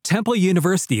Temple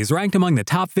University is ranked among the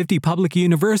top 50 public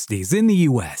universities in the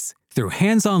U.S. Through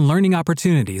hands-on learning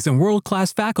opportunities and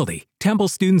world-class faculty, Temple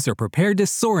students are prepared to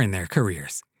soar in their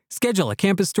careers. Schedule a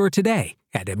campus tour today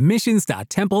at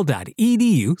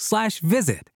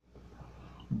admissions.temple.edu/visit.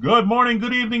 Good morning,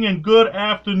 good evening, and good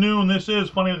afternoon. This is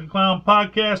Funny Like a Clown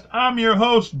Podcast. I'm your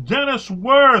host, Dennis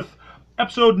Worth.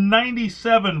 Episode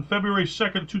 97, February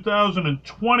 2nd,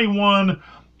 2021.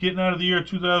 Getting out of the year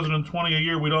 2020, a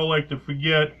year we'd all like to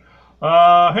forget.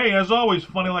 Hey, as always,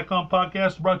 Funny Like a Clown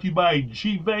Podcast brought to you by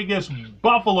G Vegas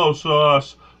Buffalo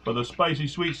Sauce. For the spicy,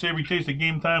 sweet, savory taste of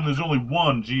game time, there's only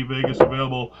one G Vegas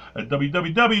available at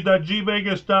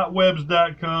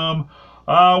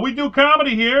www.gvegas.webs.com. We do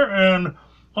comedy here, and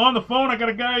on the phone I got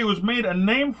a guy who has made a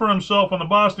name for himself on the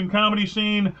Boston comedy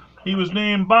scene. He was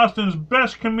named Boston's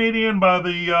best comedian by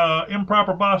the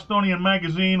Improper Bostonian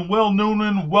magazine. Will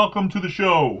Noonan, welcome to the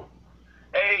show.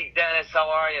 Hey, Dennis, how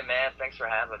are you, man? Thanks for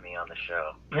having me on the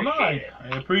show. I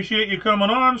appreciate you coming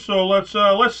on. So let's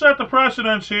set the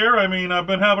precedents here. I mean, I've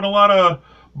been having a lot of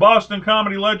Boston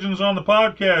comedy legends on the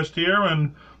podcast here,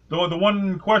 and the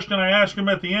one question I ask them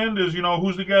at the end is,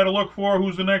 who's the guy to look for?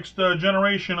 Who's the next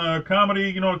generation of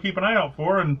comedy, to keep an eye out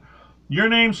for? And your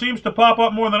name seems to pop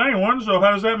up more than anyone, so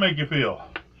how does that make you feel?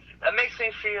 That makes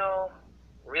me feel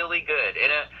really good.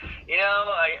 And,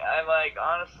 I'm like,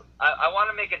 honestly, I want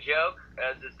to make a joke,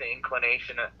 as is the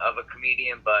inclination of a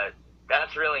comedian, but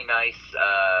that's really nice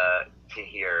to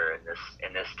hear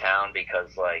in this town, because,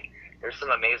 there's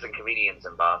some amazing comedians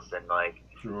in Boston,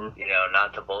 Sure.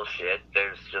 Not to bullshit.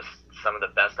 There's just some of the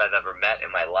best I've ever met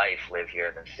in my life live here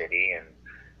in the city, and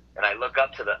I look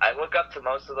up to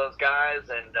most of those guys,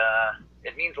 and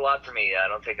it means a lot to me. I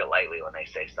don't take it lightly when they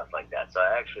say stuff like that, so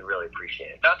I actually really appreciate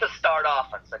it. Not to start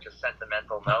off on such a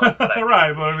sentimental note, but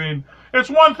right, but I mean, it's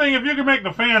one thing if you can make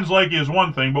the fans like you is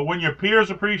one thing, but when your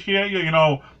peers appreciate you,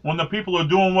 when the people who are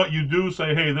doing what you do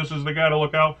say, hey, this is the guy to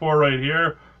look out for right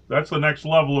here, that's the next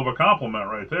level of a compliment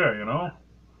right there,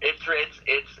 It's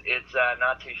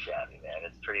not too shabby, man.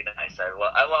 It's pretty nice.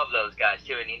 I love those guys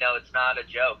too, and it's not a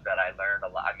joke that I learned a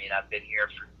lot. I mean, I've been here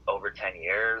for over 10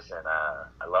 years, and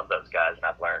I love those guys, and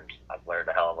I've learned a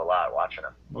hell of a lot watching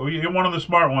them. Well, you're one of the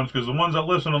smart ones, because the ones that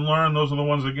listen and learn, those are the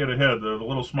ones that get ahead. The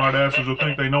little smart asses who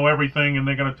think they know everything and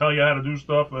they're going to tell you how to do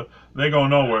stuff, they go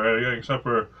nowhere, except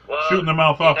for shooting their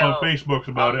mouth off on Facebooks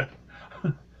about it.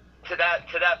 To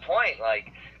that point,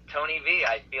 Tony V,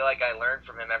 I feel like I learned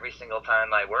from him every single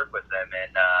time I work with him,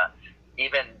 and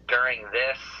even during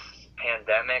this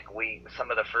pandemic,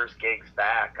 some of the first gigs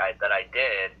back that I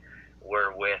did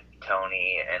were with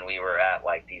Tony, and we were at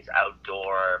these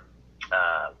outdoor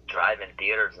drive-in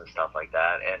theaters and stuff like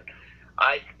that, and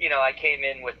I came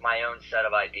in with my own set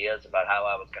of ideas about how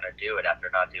I was going to do it after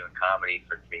not doing comedy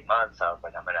for 3 months. I was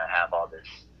like, I'm going to have all this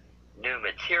new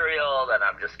material that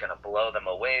I'm just gonna blow them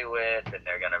away with, and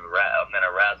I'm gonna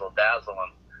razzle dazzle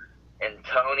them. And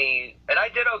Tony, and I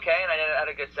did okay, and I had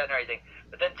a good set and everything.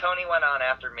 But then Tony went on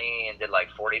after me and did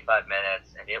 45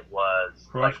 minutes, and it was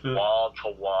wall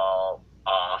to wall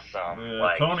awesome.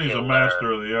 Yeah, Tony's a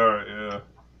master of the art. Yeah.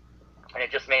 And it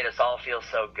just made us all feel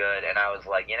so good. And I was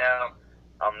like,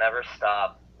 I'll never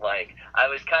stop. I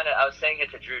was saying it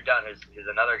to Drew Dunn, who's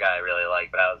another guy I really like,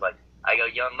 but I was like,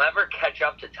 you'll never catch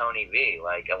up to Tony V,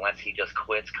 unless he just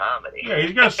quits comedy. Yeah,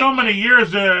 he's got so many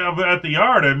years at the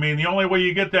art. I mean, the only way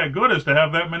you get that good is to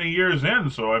have that many years in.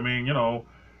 So, I mean,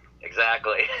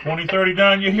 Exactly. 20, 30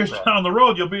 years down the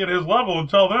road, you'll be at his level.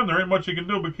 Until then, there ain't much you can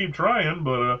do but keep trying.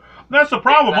 But that's the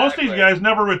problem. Exactly. Most of these guys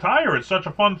never retire. It's such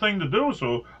a fun thing to do,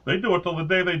 so they do it till the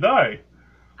day they die.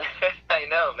 I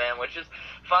know, man, which is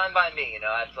fine by me,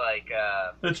 It's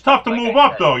it's tough to move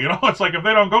up, though, It's like if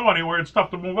they don't go anywhere, it's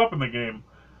tough to move up in the game.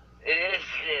 It is.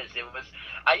 It was.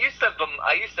 I used to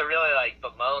really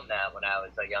bemoan that when I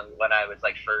was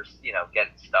first,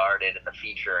 getting started in the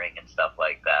featuring and stuff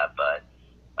like that. But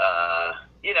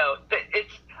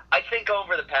it's. I think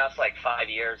over the past 5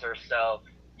 years or so,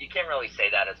 you can't really say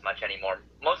that as much anymore.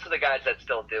 Most of the guys that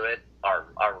still do it are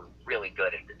really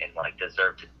good and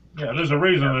deserve to. Yeah, there's a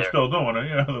reason they're still doing it.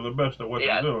 Yeah, they're the best at what they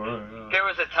do. Right? Yeah. There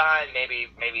was a time, maybe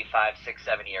 5, 6,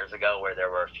 7 years ago, where there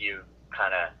were a few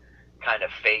kind of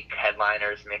fake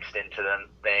headliners mixed into the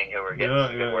thing who were getting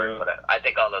some good work. But I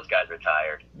think all those guys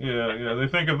retired. Yeah. They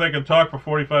think if they can talk for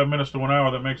 45 minutes to 1 hour,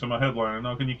 that makes them a headliner.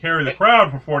 Now, can you carry the crowd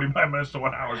for 45 minutes to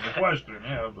 1 hour is the question.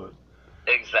 Yeah, but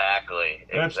exactly.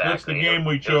 That's the game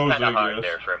we chose. It was kind of hard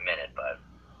there for a minute, but.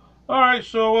 All right,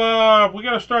 so we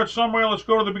got to start somewhere. Let's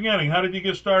go to the beginning. How did you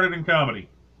get started in comedy?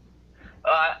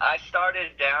 I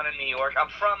started down in New York. I'm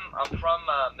from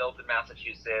Milton,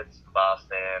 Massachusetts,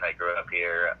 Boston. I grew up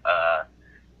here,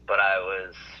 but I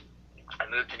I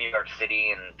moved to New York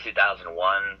City in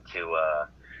 2001 to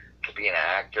be an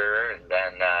actor, and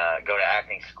then go to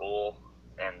acting school,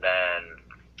 and then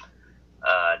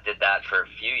did that for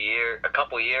a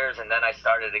couple years, and then I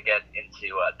started to get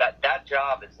into that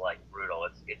job is like brutal.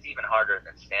 It's even harder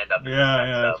than stand up.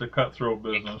 Yeah, it's a cutthroat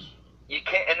business. You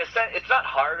can't, in a sense, it's not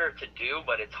harder to do,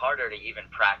 but it's harder to even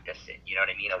practice it. You know what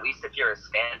I mean? At least if you're a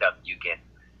stand up, you can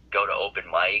go to open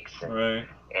mics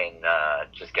and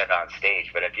just get on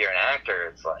stage. But if you're an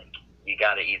actor, it's like you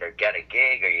got to either get a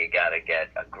gig or you got to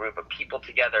get a group of people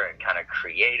together and kind of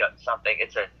create something.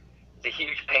 It's a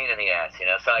huge pain in the ass, you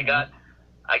know. So I got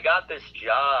this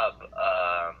job.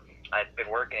 I've been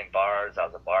working in bars. I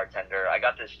was a bartender. I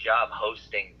got this job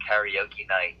hosting karaoke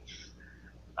nights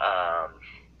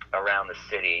around the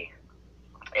city.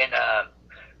 And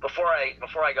before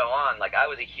I go on, like, I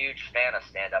was a huge fan of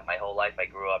stand-up my whole life. I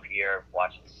grew up here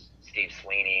watching Steve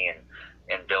Sweeney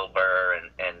and Bill Burr,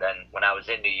 and then when I was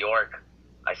in New York,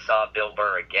 I saw Bill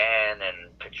Burr again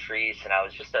and Patrice, and I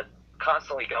was just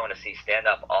constantly going to see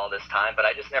stand-up all this time, but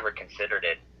I just never considered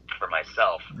it for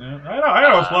myself. Yeah,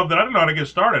 I always loved it. I didn't know how to get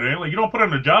started. Like, you don't put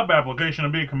in a job application to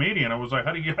be a comedian. I was like,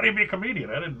 how do you be a comedian?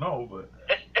 I didn't know, but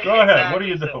go ahead. Exactly. What do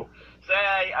you do? So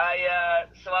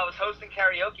I was hosting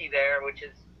karaoke there, which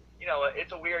is, you know,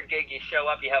 it's a weird gig. You show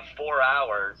up, you have 4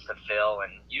 hours to fill,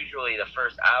 and usually the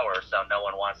first hour or so, no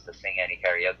one wants to sing any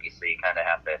karaoke, so you kind of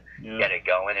have to get it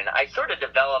going. And I sort of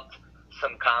developed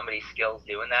some comedy skills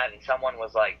doing that, and someone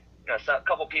was like, you know, a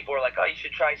couple people were like, oh, you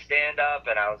should try stand-up,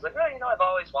 and I was like, oh, you know, I've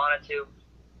always wanted to.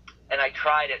 And I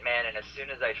tried it, man, and as soon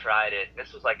as I tried it,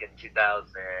 this was like in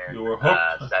 2007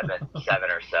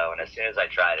 or so, and as soon as I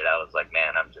tried it, I was like,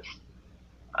 man,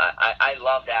 I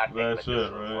loved acting, That's but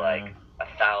this was like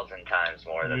 1,000 times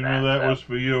more than that. You know, that was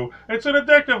for you. It's an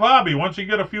addictive hobby. Once you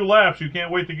get a few laughs, you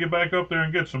can't wait to get back up there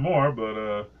and get some more, but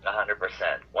 100%.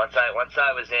 Once I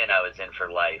was in for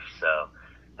life, so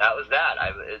that was that.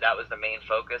 That was the main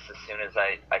focus. As soon as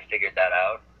I figured that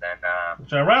out, then.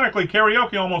 Which ironically,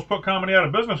 karaoke almost put comedy out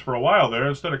of business for a while there.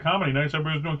 Instead of comedy nights,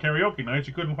 everybody was doing karaoke nights.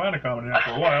 You couldn't find a comedy night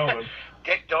for a while. But...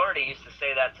 Dick Doherty used to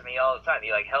say that to me all the time. He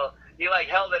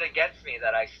held it against me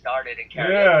that I started in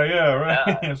karaoke. Yeah,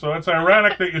 right. So it's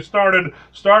ironic that you started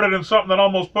in something that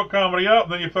almost put comedy out,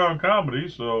 and then you found comedy.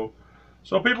 So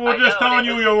people were just telling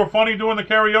you were funny doing the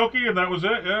karaoke, and that was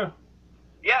it. Yeah.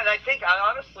 Yeah, and I think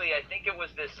it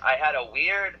was this.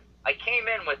 I came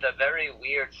in with a very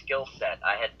weird skill set.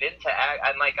 I had been to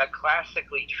I'm like a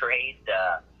classically trained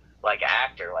like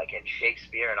actor, like in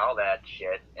Shakespeare and all that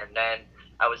shit. And then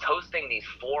I was hosting these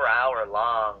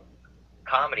 4-hour-long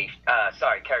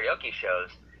karaoke shows,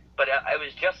 but it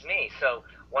was just me. So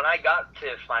when I got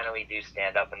to finally do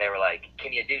stand-up, and they were like,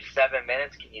 can you do 7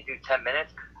 minutes? Can you do 10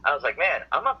 minutes? I was like, man,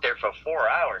 I'm up there for 4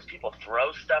 hours. People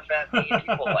throw stuff at me.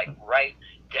 People like write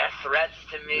death threats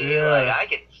to me. Yeah. Like I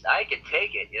could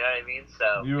take it. You know what I mean?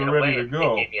 So you were in a ready way, to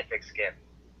go. It gave me a thick skin.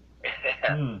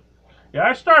 Yeah,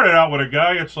 I started out with a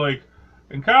guy. It's like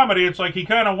in comedy, it's like he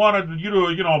kind of wanted you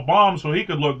to bomb so he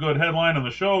could look good headlining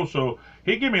the show. So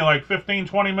he gave me like 15,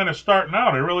 20 minutes starting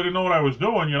out. I really didn't know what I was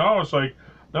doing. You know, it's like.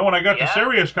 Then when I got to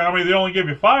serious comedy, they only give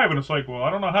you 5, and it's like, well, I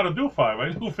don't know how to do 5.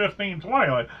 I do 15,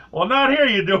 20. Like, well, not here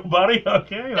you do, buddy.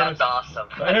 Okay. That's awesome.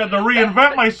 I had to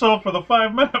reinvent myself for the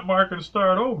 5-minute mark and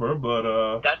start over,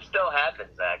 but that still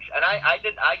happens, actually. And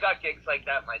I got gigs like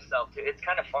that myself too. It's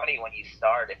kind of funny when you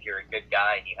start, if you're a good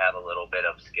guy and you have a little bit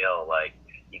of skill, like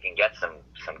you can get some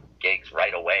gigs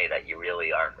right away that you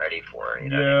really aren't ready for. You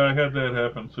know yeah, I had that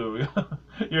happen too.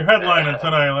 You're headlining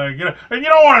tonight, like, you know, and you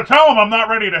don't want to tell them I'm not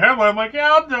ready to headline. I'm like, yeah,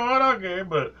 I'll do it, okay.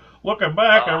 But looking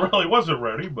back, I really wasn't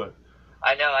ready. But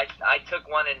I know I took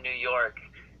one in New York,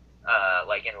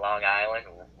 like in Long Island,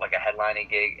 like a headlining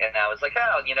gig, and I was like,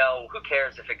 oh, you know, who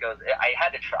cares if it goes? I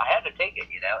had to take it,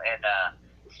 you know, and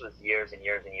this was years and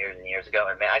years and years and years ago,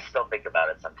 and man, I still think about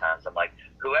it sometimes. I'm like,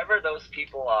 whoever those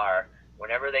people are,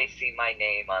 whenever they see my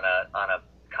name on a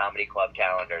comedy club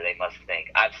calendar, they must think,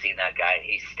 I've seen that guy and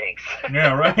he stinks.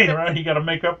 Yeah, right. You got to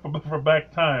make up for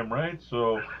back time, right?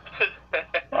 So,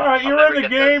 all right, you're in the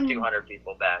game. 200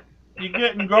 people back. You're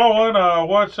getting going.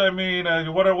 What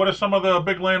are some of the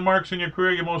big landmarks in your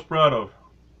career you're most proud of?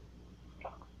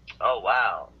 Oh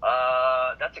wow,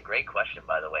 that's a great question,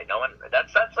 by the way.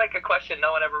 That's like a question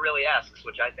no one ever really asks,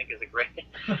 which I think is a great.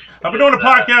 I've been doing a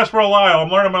podcast for a while. I'm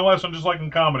learning my lesson just like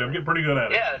in comedy. I'm getting pretty good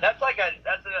at it. Yeah,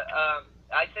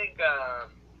 I think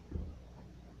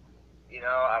you know,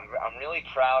 I'm really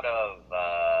proud of.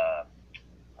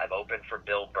 I've opened for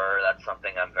Bill Burr. That's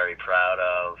something I'm very proud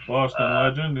of. Boston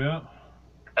legend, yeah.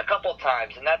 A couple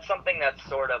times, and that's something that's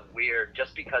sort of weird,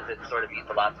 just because it sort of means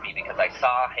a lot to me, because I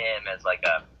saw him as like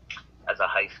as a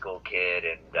high school kid,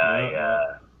 and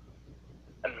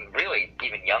I'm really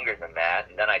even younger than that.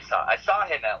 And then I saw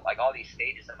him at like all these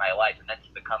stages in my life, and then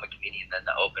to become a comedian, then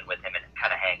to open with him and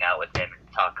kind of hang out with him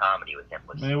and talk comedy with him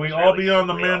was. May we was all really be on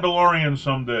The surreal. Mandalorian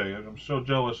someday. I'm so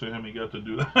jealous of him. He got to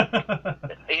do that.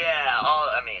 Yeah,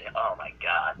 oh my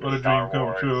God, What a Star dream come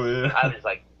Wars. true. Yeah. I was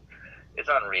like, it's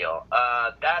unreal.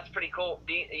 That's pretty cool.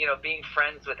 Being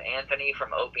friends with Anthony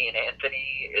from Opie and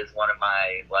Anthony is one of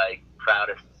my like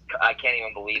proudest. I can't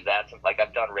even believe that. Like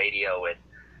I've done radio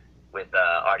with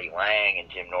Artie Lang and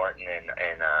Jim Norton and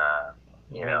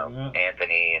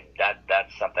Anthony, and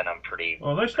that's something I'm pretty.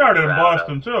 Well, they started in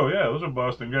Boston of. too. Yeah, those are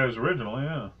Boston guys originally.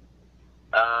 Yeah.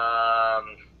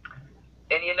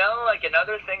 And like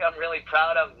another thing I'm really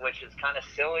proud of, which is kind of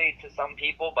silly to some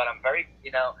people, but I'm very,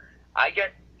 I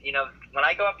get, when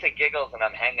I go up to Giggles and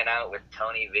I'm hanging out with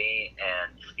Tony V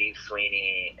and Steve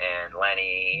Sweeney and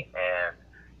Lenny, and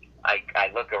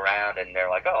I look around and they're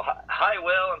like, oh, hi,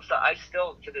 Will. And so I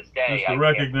still, to this day, Just the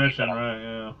recognition, right,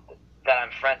 yeah. That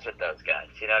I'm friends with those guys.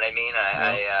 You know what I mean?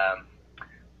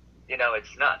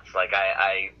 It's nuts. Like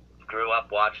I grew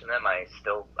up watching them. I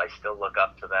still look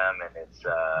up to them, and it's.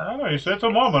 I know, it's a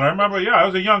moment. I remember. Yeah, I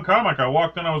was a young comic. I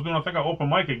walked in. I was doing, I think, an open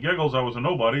mic at Giggles. I was a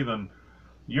nobody. Then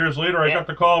years later, I got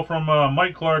the call from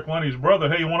Mike Clark, Lenny's brother.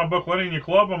 Hey, you want to book Lenny in your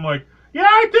club? I'm like, yeah,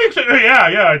 I think so.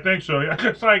 Yeah, I think so. Yeah,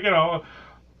 it's like now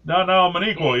I'm an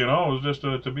equal. It was just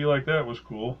to be like that was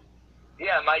cool.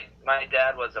 Yeah, my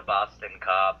dad was a Boston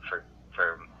cop for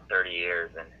 30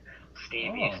 years, and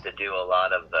Steve used to do a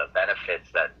lot of the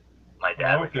benefits that my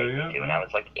dad would take me to, and I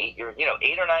was like 8 or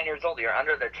 9 years old. You're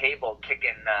under the table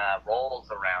kicking rolls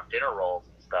around, dinner rolls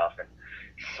and stuff, and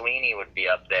Sweeney would be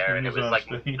up there, and it was like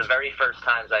the very first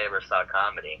times I ever saw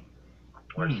comedy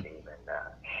were Steve,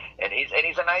 and he's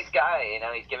a nice guy.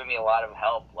 He's given me a lot of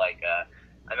help. Like I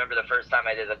remember the first time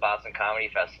I did the Boston Comedy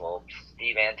Festival,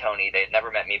 Steve and Tony, they had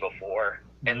never met me before,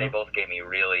 and they both gave me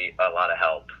really a lot of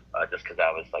help. Just because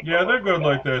I was like... Yeah, they're good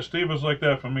like that. Steve was like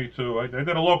that for me, too. I did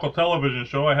a local television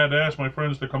show. I had to ask my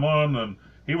friends to come on, and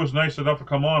he was nice enough to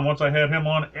come on. Once I had him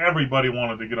on, everybody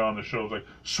wanted to get on the show. It was like,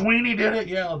 Sweeney did it?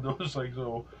 Yeah, it was like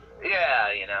so... Yeah,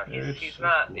 he's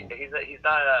not cool.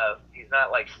 He's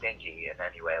not like stingy in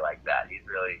any way like that. He's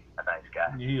really a nice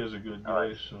guy. He is a good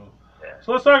guy, so... Yeah.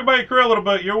 So let's talk about your career a little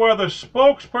bit. You were the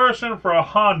spokesperson for a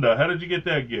Honda. How did you get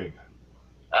that gig?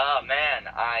 Oh man,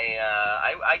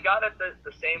 I got it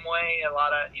the same way a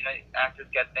lot of actors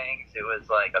get things. It was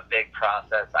like a big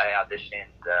process. I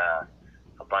auditioned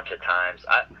a bunch of times.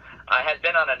 I had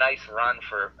been on a nice run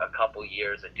for a couple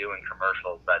years of doing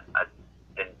commercials. I've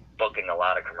been booking a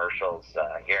lot of commercials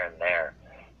here and there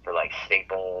for like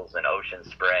Staples and Ocean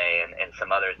Spray and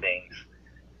some other things.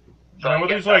 So now, were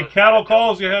these like cattle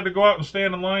calls? You had to go out and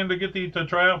stand in line to get to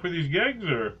try out for these gigs,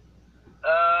 or?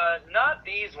 Not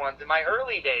these ones. In my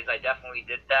early days, I definitely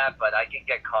did that, but I can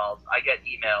get calls. I get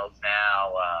emails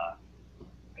now.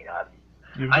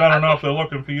 You've done enough. They're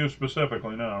looking for you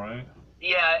specifically now, right?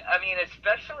 Yeah, I mean,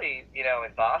 especially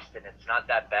in Boston, it's not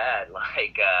that bad.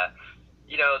 Like,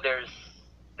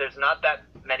 there's not that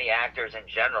many actors in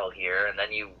general here, and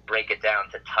then you break it down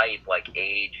to type, like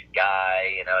age,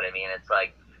 guy. You know what I mean? It's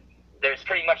like there's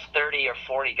pretty much 30 or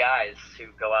 40 guys who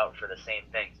go out for the same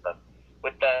things, but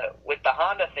with the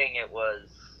Honda thing, it was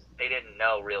they didn't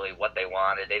know really what they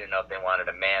wanted. They didn't know if they wanted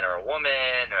a man or a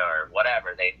woman or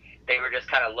whatever. They were just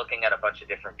kind of looking at a bunch of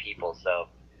different people. So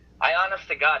I, honest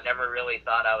to God, never really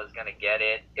thought I was going to get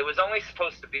it. It was only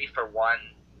supposed to be for one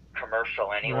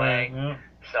commercial anyway. Right, yeah.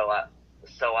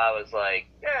 So I was like,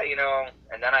 yeah,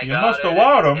 and then I got it. You must have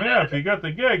wowed them, yeah. If you got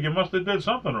the gig, you must have did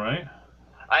something right.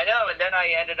 I know, and then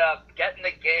I ended up getting the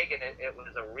gig, and it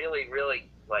was a really, really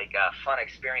fun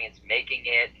experience making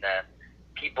it, and the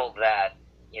people that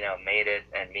made it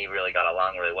and me really got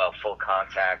along really well. Full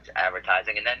contact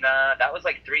advertising, and then that was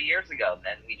like 3 years ago. And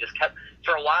then we just kept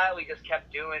for a while. We just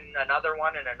kept doing another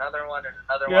one and another one and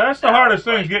another one. Yeah, that's the hardest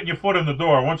thing is getting your foot in the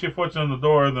door. Once your foot's in the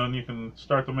door, then you can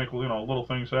start to make little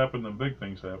things happen and big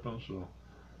things happen. So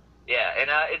yeah, and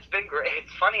it's been great.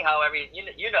 It's funny how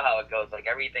you know how it goes. Like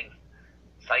everything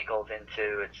cycles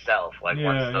into itself. Like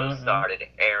once those started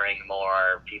airing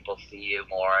more, people see you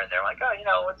more, and they're like,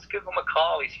 oh, let's give him a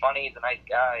call. He's funny. He's a nice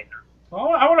guy.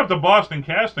 Well, I went up to Boston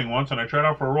casting once, and I tried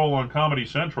out for a role on Comedy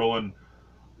Central, and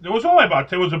there was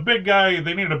a big guy.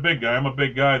 They needed a big guy. I'm a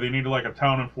big guy. They needed like a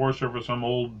town enforcer for some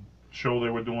old show they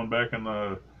were doing back in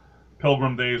the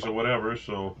Pilgrim days or whatever.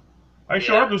 So I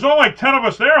showed up. There's only like 10 of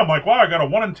us there. I'm like, wow, I got a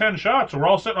 1 in 10 shot. So we're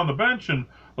all sitting on the bench, and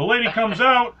the lady comes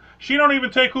out. she don't even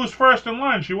take who's first in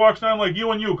line. She walks down like, you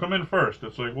and you, come in first.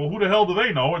 It's like, well, who the hell do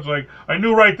they know? It's like, I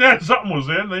knew right then something was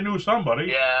in. They knew somebody.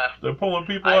 Yeah. They're pulling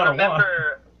people out of line.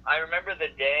 I remember the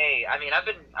day. I mean, I've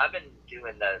been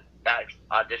doing that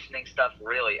auditioning stuff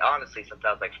really, honestly, since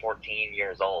I was like 14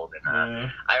 years old,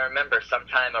 and I remember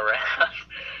sometime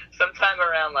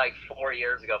around like 4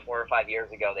 or 5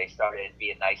 years ago, they started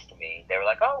being nice to me. They were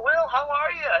like, "Oh, Will, how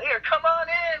are you? Here, come on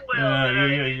in, Will."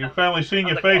 Yeah. You finally seen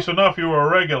your face enough. You were a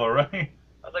regular, right?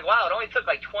 I was like, wow, it only took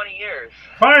like 20 years.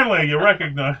 Finally, you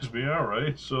recognized me. All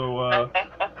right. So,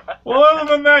 well,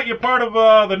 other than that, you're part of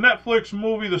the Netflix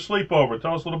movie The Sleepover.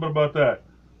 Tell us a little bit about that.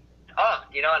 Oh,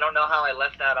 I don't know how I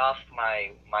left that off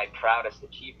my proudest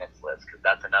achievements list, because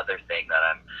that's another thing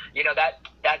that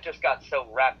that just got so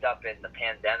wrapped up in the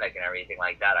pandemic and everything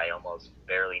like that, I almost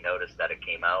barely noticed that it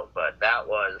came out, but that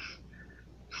was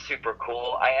super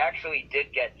cool. I actually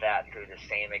did get that through the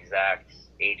same exact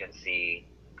agency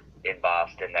in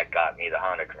Boston that got me the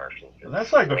Honda commercials.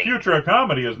 That's like the future of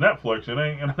comedy is Netflix. It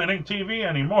ain't TV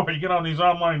anymore. You get on these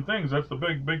online things. That's the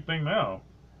big thing now.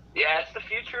 Yeah, it's the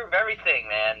future of everything,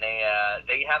 man.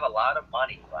 They have a lot of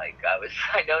money. Like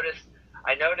I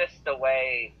noticed the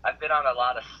way I've been on a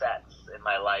lot of sets in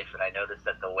my life, and I noticed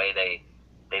that the way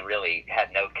they really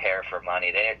had no care for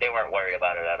money. They weren't worried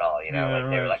about it at all. They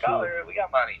were like, oh, we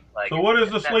got money. Like, so what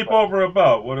is The Sleepover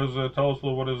about? What is it? Tell us,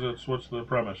 what is it? What's the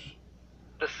premise?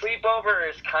 The Sleepover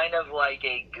is kind of like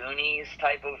a Goonies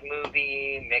type of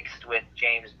movie mixed with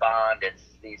James Bond. It's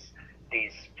these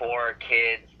four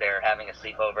kids, they're having a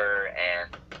sleepover,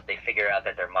 and they figure out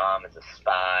that their mom is a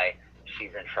spy.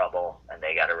 She's in trouble, and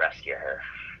they got to rescue her.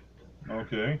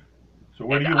 Okay. So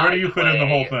where do you fit in the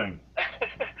whole thing?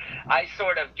 I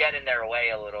sort of get in their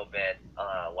way a little bit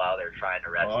while they're trying to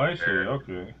rescue her. Oh, I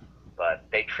see. Okay. But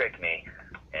they trick me,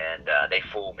 and they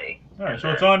fool me. All right, so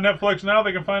it's on Netflix now?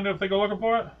 They can find it if they go looking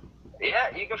for it?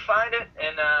 Yeah, you can find it,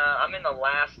 and I'm in the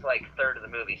last third of the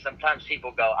movie. Sometimes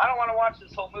people go, I don't want to watch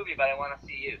this whole movie, but I want to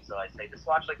see you. So I say, just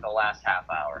watch the last half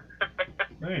hour.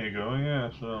 There you go.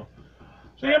 Yeah. So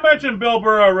you mentioned Bill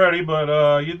Burr already,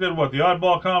 but you did what? The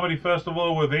Oddball Comedy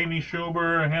Festival with Amy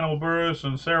Schumer, Hannibal Buress,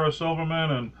 and Sarah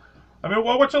Silverman. And I mean,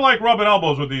 what's it like rubbing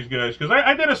elbows with these guys? Because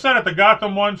I did a set at the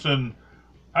Gotham once, and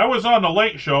I was on the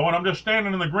Late Show, and I'm just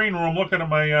standing in the green room looking at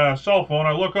my cell phone.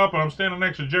 I look up, and I'm standing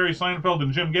next to Jerry Seinfeld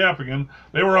and Jim Gaffigan.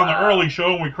 They were on the early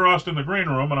show, and we crossed in the green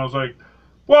room, and I was like,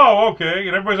 whoa, okay.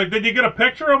 And everybody's like, did you get a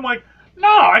picture? I'm like, no,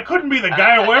 I couldn't be the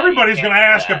guy who everybody's going to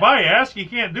ask if I ask. You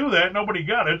can't do that. Nobody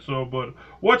got it. So, but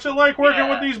what's it like working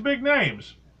with these big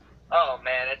names? Oh,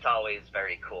 man, it's always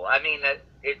very cool. I mean,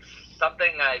 it's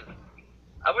something I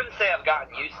wouldn't say I've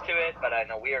gotten used to it, but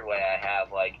in a weird way I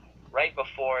have. Like, right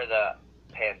before the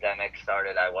pandemic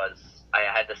started, I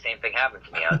had the same thing happen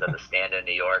to me. I was at the Stand in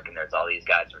New York, and there's all these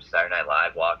guys from Saturday Night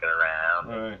Live walking around.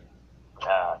 Right.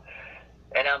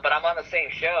 But I'm on the same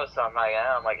show, so I'm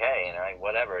like, hey,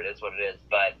 whatever, it is what it is.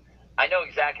 But I know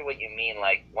exactly what you mean.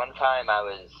 Like, one time I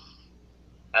was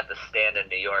at the Stand in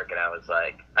New York, and I was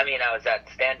at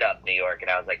Stand Up New York, and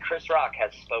I was like, Chris Rock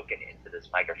has spoken into this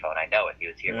microphone. I know it. He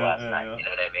was here last night. Yeah. You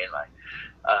know what I mean?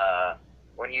 Like,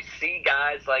 when you see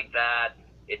guys like that,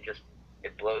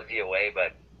 it blows you away.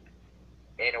 But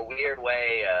in a weird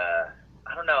way,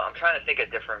 I don't know. I'm trying to think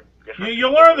of different. You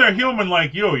learn they're human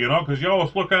like you know, because you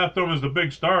always look at them as the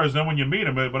big stars. Then when you meet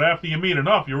them, but after you meet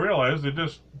enough, you realize they're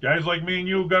just guys like me and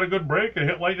you got a good break and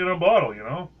hit lightning in a bottle. You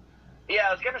know. Yeah,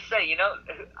 I was gonna say,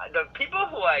 the people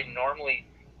who I normally,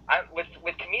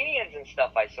 with comedians and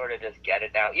stuff, I sort of just get it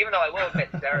now. Even though I will admit,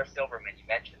 Sarah Silverman,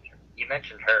 you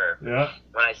mentioned her. Yeah.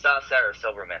 When I saw Sarah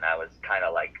Silverman, I was kind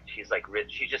of like, she's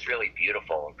just really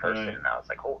beautiful in person, right. And I was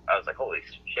like, holy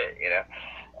shit, you know.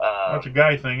 That's a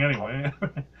guy thing anyway.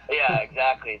 Yeah,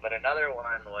 exactly. But another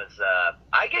one was,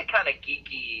 I get kind of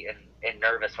geeky and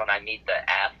nervous when I meet the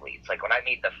athletes. Like when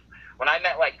I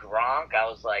met like Gronk, I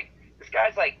was like, this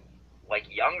guy's like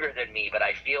younger than me, but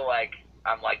I feel like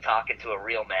I'm like talking to a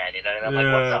real man, you know. And I'm like,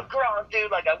 what's up, Gronk,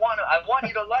 dude? Like I want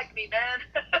you to like me,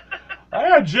 man. I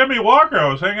had Jimmy Walker.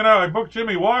 I was hanging out. I booked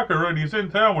Jimmy Walker, and he's in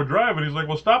town. We're driving. He's like,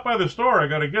 well, stop by the store. I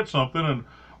got to get something. And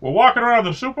we're walking around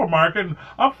the supermarket, and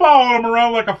I'm following him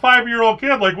around like a 5-year-old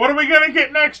kid. Like, what are we going to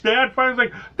get next, Dad? Finally,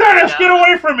 like, Dennis, get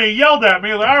away from me. Yelled at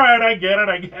me. Like, all right, I get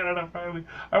it.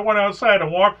 I went outside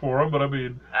and walked for him, but I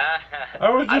mean, I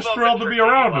was just thrilled to be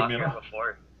around him, you know.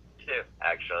 Before, too,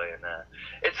 actually. And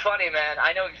it's funny, man.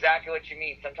 I know exactly what you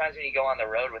mean. Sometimes when you go on the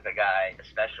road with a guy,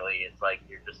 especially, it's like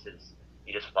you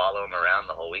just follow him around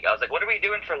the whole week. I was like, what are we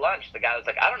doing for lunch? The guy was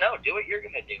like, I don't know. Do what you're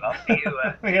going to do. I'll see you.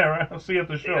 Yeah, right. I'll see you at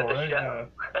the show, right? Yeah.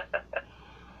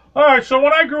 All right, so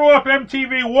when I grew up,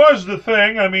 MTV was the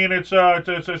thing. I mean, it's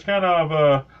kind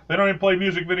of they don't even play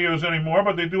music videos anymore,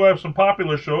 but they do have some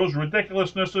popular shows.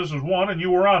 Ridiculousnesses is one, and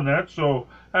you were on that. So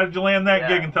how did you land that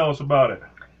gig, Yeah. and tell us about it?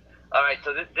 All right,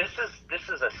 so this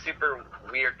is a super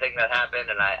weird thing that happened,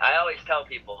 and I always tell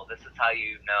people this is how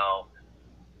you know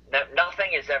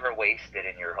nothing is ever wasted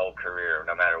in your whole career,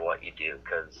 no matter what you do.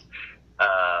 Because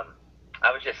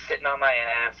I was just sitting on my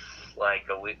ass like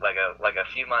a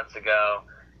few months ago,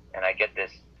 and I get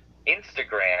this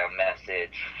Instagram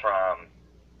message from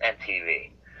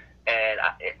MTV. And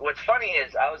what's funny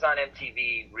is I was on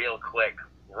MTV real quick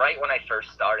right when I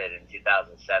first started in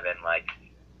 2007. Like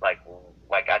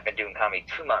like I've been doing comedy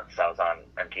 2 months. I was on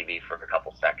MTV for a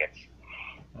couple seconds.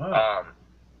 Oh.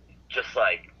 Just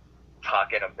like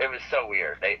talking. It was so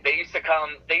weird. They used to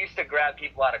come. They used to grab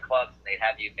people out of clubs and they'd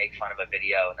have you make fun of a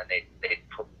video, and then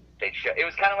they'd show. It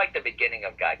was kind of like the beginning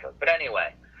of Guy Code. But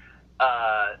anyway,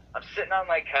 I'm sitting on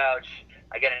my couch.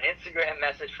 I get an Instagram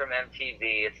message from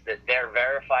MTV. It's their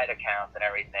verified accounts and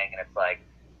everything, and it's like,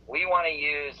 we want to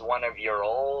use one of your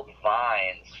old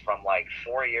vines from like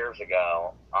 4 years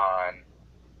ago on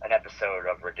an episode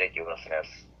of Ridiculousness,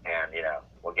 and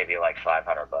we'll give you like $500.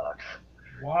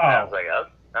 Wow.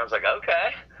 And I was like,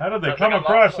 okay. How did they come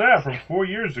across that from 4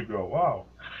 years ago? Wow.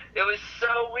 It was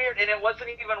so weird, and it wasn't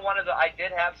even one of the. I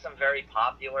did have some very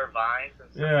popular vines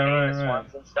and some famous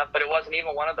ones and stuff, but it wasn't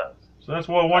even one of those. So that's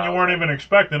one you weren't even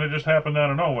expecting. It just happened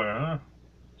out of nowhere, huh?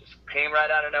 Just came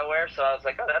right out of nowhere. So I was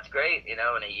like, oh, that's great. In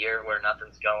a year where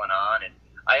nothing's going on, and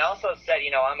I also said,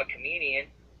 I'm a comedian.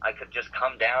 I could just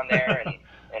come down there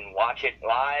and watch it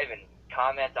live and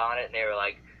comment on it, and they were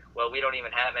like, well, we don't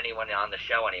even have anyone on the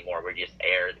show anymore. We just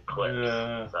air the clips.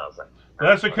 Yeah. So I was like,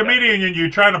 that's a comedian and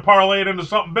you trying to parlay it into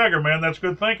something bigger, man. That's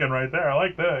good thinking right there. I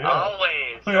like that. Yeah.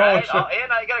 Always. Right?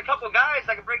 And I got a couple guys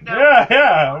I can break down.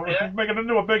 Yeah. We're making it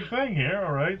into a big thing here.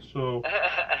 All right. So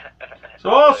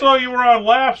also you were on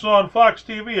Laughs on Fox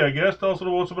TV, I guess. Tell us a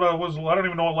little bit about it. I don't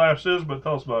even know what Laughs is, but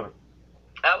tell us about it.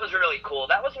 That was really cool.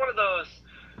 That was one of those,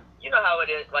 you know how it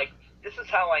is. Like, this is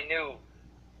how I knew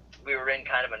we were in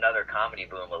kind of another comedy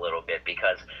boom a little bit,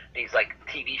 because these like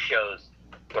TV shows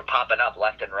were popping up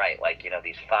left and right, like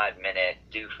these 5-minute,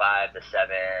 do 5 to 7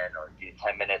 or do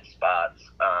 10-minute spots.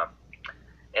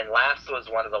 And Laughs was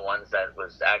one of the ones that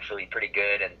was actually pretty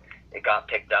good, and it got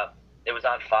picked up. It was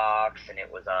on Fox, and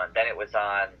it was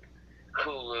on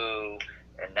Hulu,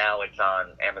 and now it's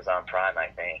on Amazon Prime, I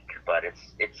think. But it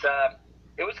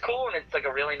was cool, and it's like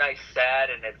a really nice set,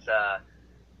 and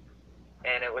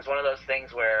and it was one of those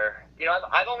things where,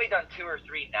 I've only done 2 or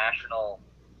 3 national.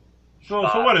 So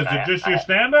what is it? Just your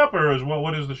stand-up, or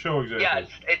what is the show exactly? Yeah,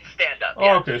 it's stand-up.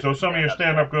 Oh, okay. So some of your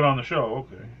stand-up good on the show.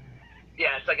 Okay.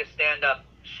 Yeah, it's like a stand-up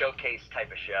showcase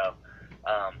type of show.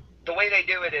 The way they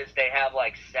do it is they have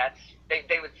like sets.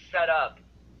 They would set up.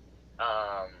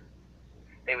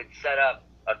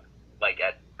 Like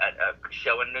at a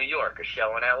show in New York, a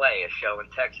show in LA, a show in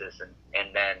Texas,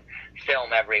 and then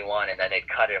film everyone, and then they'd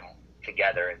cut them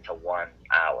together into 1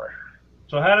 hour.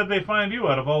 So how did they find you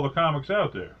out of all the comics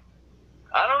out there?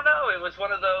 I don't know. It was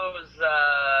one of those.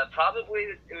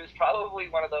 It was probably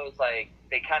one of those, like,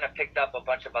 they kind of picked up a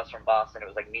bunch of us from Boston. It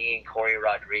was like me and Corey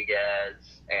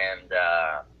Rodriguez, and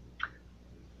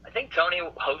I think Tony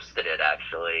hosted it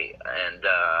actually, and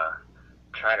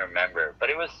trying to remember. But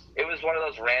it was one of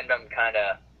those random kind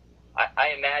of.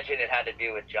 I imagine it had to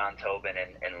do with John Tobin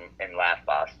and Laugh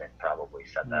Boston probably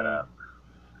set that up.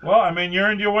 Well, I mean, you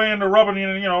earned your way into rubbing,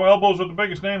 elbows with the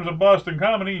biggest names in Boston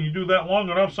comedy, and you do that long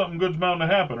enough, something good's bound to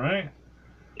happen, right?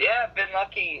 Yeah, I've been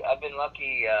lucky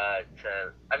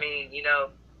to. I mean,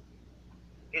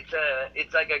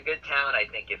 it's like a good town. I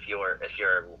think if you work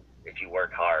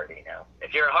hard,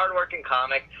 if you're a hardworking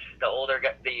comic, the older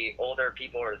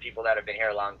people or the people that have been here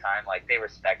a long time, like, they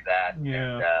respect that.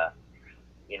 Yeah. And,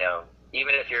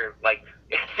 even if you're like,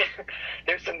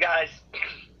 there's some guys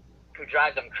who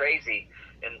drive them crazy.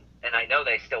 And I know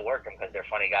they still work them because they're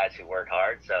funny guys who work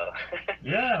hard. So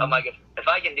yeah, I'm like, if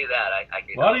I can do that, I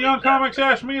can. A lot of young comics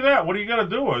ask me that. What do you got to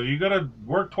do? You got to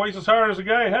work twice as hard as the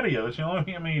guy ahead of you. That's the only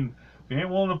thing. I mean, if you ain't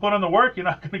willing to put in the work, you're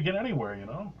not going to get anywhere.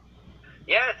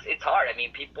 Yeah, it's hard. I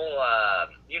mean, people.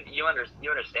 You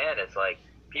understand? It's like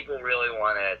people really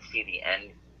want to see the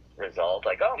end result.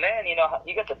 Like, oh man, you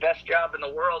got the best job in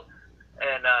the world,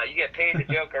 and you get paid to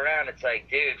joke around. It's like,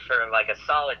 dude, for like a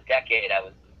solid decade, I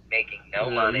was making no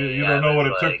money. You don't know what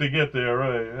it took to get there,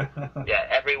 right? Yeah,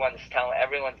 everyone's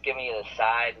giving you the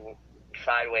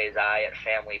sideways eye at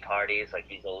family parties, like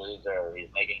he's a loser or he's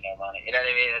making no money. You know what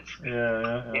I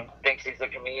mean? Yeah. He thinks he's a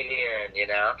comedian,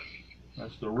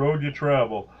 That's the road you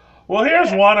travel. Well,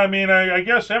 here's one. I mean, I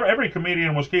guess every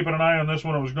comedian was keeping an eye on this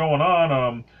when it was going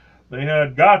on. They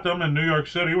had Gotham in New York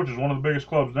City, which is one of the biggest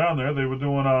clubs down there. They were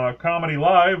doing comedy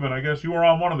live, and I guess you were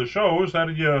on one of the shows. How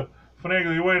did you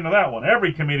finagle your way into that one?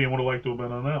 Every comedian would have liked to have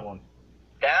been on that one.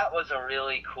 That was a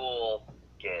really cool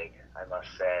gig, I must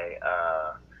say.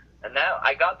 And that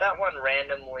I got that one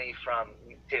randomly from,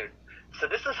 dude. So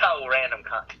this is how random,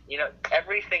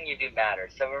 everything you do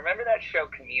matters. So remember that show,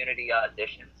 Community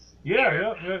Auditions?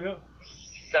 Yeah.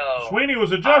 So Sweeney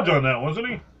was a judge on that, wasn't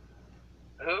he?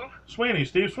 Who?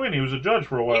 Steve Sweeney was a judge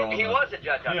for a while. He was a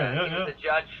judge on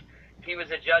that. He was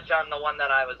a judge on the one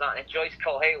that I was on. And Joyce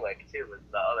Kohalik, too, was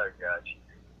the other judge.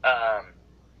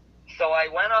 So I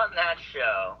went on that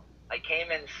show. I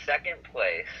came in second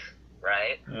place,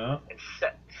 right? Yeah. And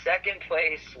second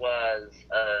place was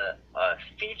a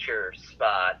feature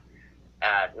spot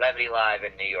at Levity Live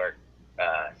in New York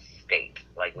State,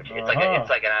 it's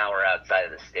like an hour outside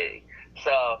of the city.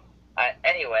 So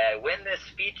anyway, I win this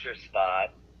feature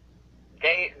spot.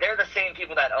 They're the same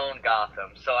people that own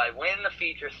Gotham. So I win the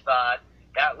feature spot.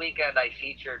 That weekend I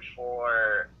featured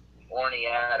for Orny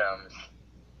Adams.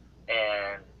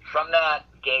 And from that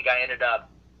gig I ended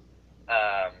up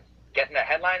getting a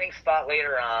headlining spot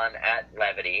later on at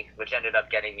Levity, which ended up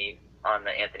getting me on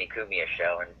the Anthony Cumia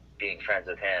show and being friends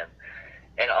with him.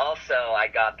 And also I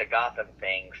got the Gotham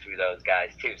thing through those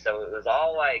guys too. So it was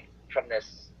all like from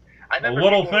this... A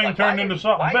little thing turned into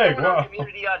something big. Wow.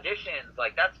 Community auditions,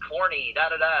 that's corny,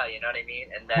 da-da-da, you know what I mean?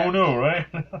 And then who knew, right?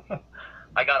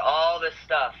 I got all this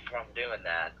stuff from doing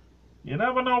that. You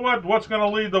never know what's going to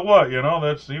lead to what,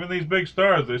 That's even these big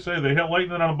stars. They say they hit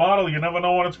lightning in a bottle. You never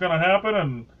know when it's going to happen,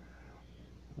 and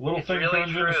little thing really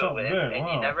turns into something big. And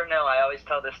you never know. I always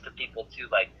tell this to people, too.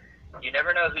 You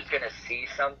never know who's going to see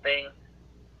something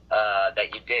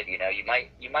that you did, You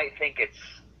might think it's...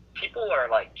 People are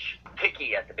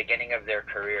picky at the beginning of their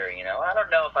career, I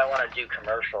don't know if I want to do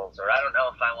commercials, or I don't know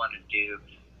if I want to do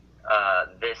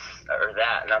this or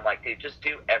that. And I'm like, dude, just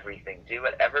do everything. Do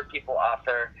whatever people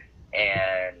offer,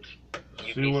 and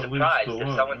you'd be surprised.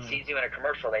 If someone sees you in a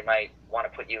commercial, they might want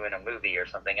to put you in a movie or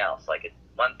something else.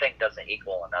 One thing doesn't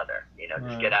equal another.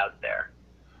 Just get out there.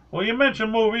 Well, you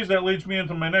mentioned movies. That leads me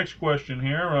into my next question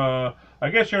here. I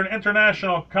guess you're an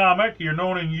international comic. You're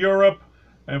known in Europe.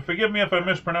 And forgive me if I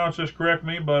mispronounce this, correct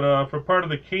me, but for part of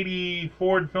the Katie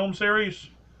Ford film series?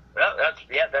 Well, that's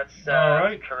all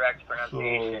right. Correct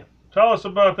pronunciation. So, tell us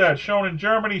about that. Shown in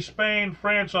Germany, Spain,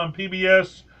 France on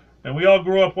PBS, and we all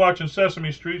grew up watching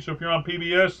Sesame Street, so if you're on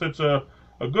PBS, that's a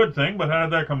good thing, but how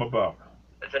did that come about?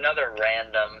 It's another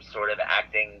random sort of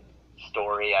acting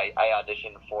story. I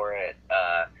auditioned for it.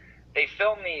 They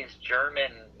film these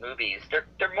German movies.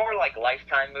 They're more like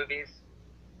Lifetime movies.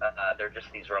 They're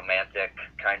just these romantic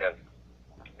kind of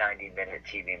 90-minute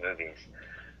TV movies.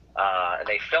 And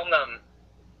they film them,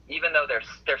 even though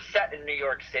they're set in New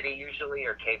York City usually,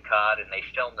 or Cape Cod, and they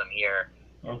film them here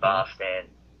in Boston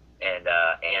and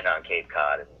on Cape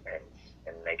Cod,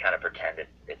 and they kind of pretend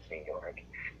it's New York.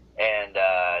 And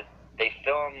they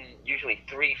film usually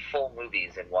 3 full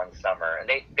movies in one summer. And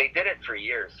they did it for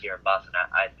years here in Boston.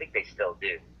 I think they still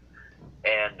do.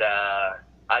 And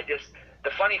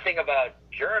the funny thing about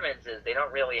Germans is they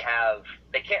don't really have.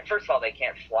 First of all, they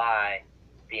can't fly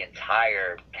the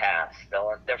entire cast.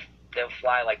 They'll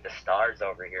fly like the stars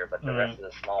over here, but the rest of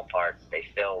the small parts they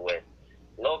fill with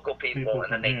local people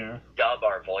and then they dub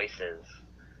our voices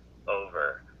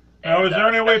over. Now, is there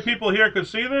any way people here could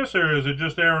see this, or is it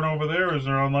just airing over there? Is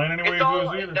there online any way you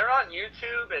can see it? They're on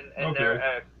YouTube and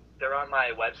they're on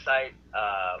my website,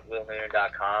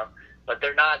 willnoonan.com, but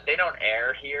they don't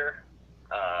air here.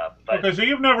 Okay, so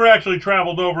you've never actually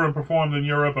traveled over and performed in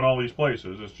Europe and all these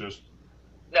places. It's just...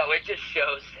 No, it just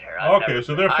shows there.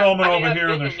 So they're filming over here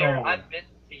and they're showing over. I've been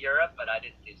to Europe, but I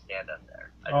didn't do stand-up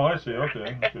there. I see.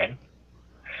 Okay.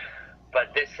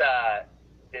 But this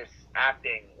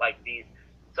acting, these...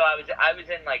 So I was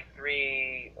in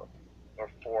 3 or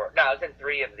 4... No, I was in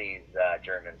 3 of these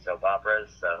German soap operas,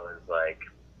 so it was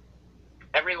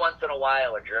every once in a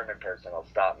while a German person will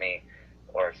stop me,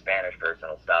 or a Spanish person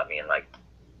will stop me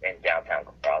in downtown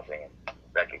Crossing and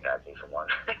recognize me from one.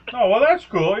 Oh, well, that's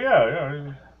cool.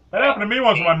 Yeah. That happened to me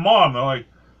once with my mom. They're like,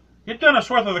 "You're Dennis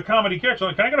Worth of the Comedy Kitchen.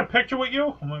 Like, can I get a picture with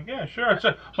you?" I'm like, "Yeah, sure."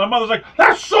 My mother's like,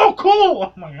 "That's so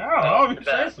cool." I'm like, "I don't know if you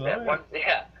say so."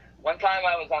 One time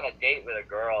I was on a date with a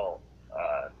girl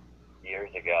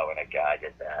years ago, and a guy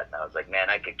did that, and I was like, "Man,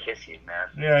 I could kiss you, man."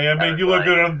 Yeah, made you look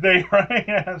good on the date, right?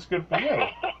 Yeah, that's good for you.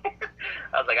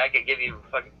 I was like, I could give you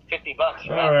fucking $50.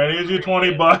 All right, here's your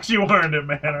 $20. You earned it,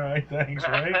 man. All right, thanks,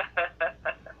 right?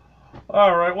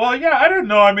 All right. Well, yeah, I didn't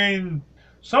know. I mean,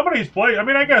 Somebody's played. I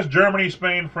mean, I guess Germany,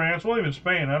 Spain, France. Well, even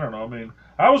Spain. I don't know. I mean,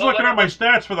 I was looking at my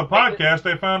stats for the podcast.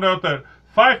 I found out that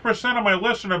 5% of my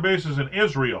listener base is in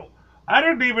Israel. I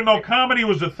didn't even know comedy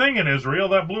was a thing in Israel.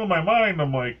 That blew my mind.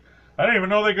 I'm like, I didn't even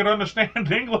know they could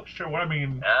understand English. Or what I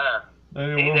mean. See,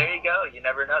 there you go. You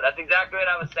never know. That's exactly what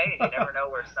I was saying. You never know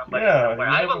where somebody somewhere.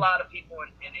 I have a lot of people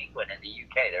in England, in the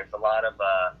UK. There's a lot of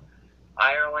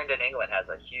Ireland and England has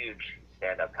a huge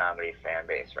stand-up comedy fan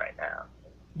base right now.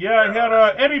 Yeah, I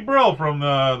had Eddie Brill from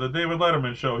the David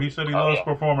Letterman show. He said he loves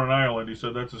performing in Ireland. He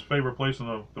said that's his favorite place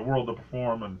in the world to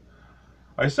perform. And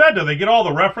I said, do they get all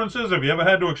the references? Have you ever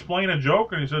had to explain a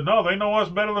joke? And he said, no, they know us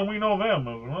better than we know them.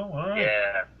 I was, well, all right.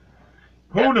 Yeah.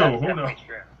 Who knew?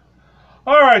 True.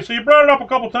 All right, so you brought it up a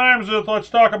couple times. Let's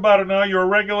talk about it now. You're a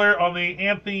regular on the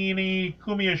Anthony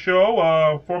Cumia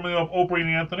show, formerly of Opie and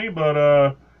Anthony, but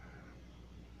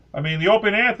I mean, the Opie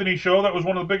and Anthony show, that was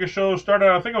one of the biggest shows. Started,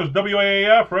 I think it was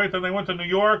WAAF, right? Then they went to New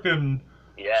York, and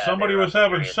somebody was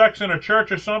having sex in a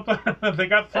church or something. They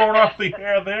got thrown off the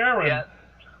air there, and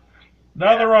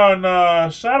now they're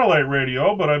on satellite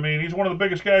radio. But I mean, he's one of the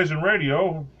biggest guys in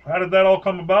radio. How did that all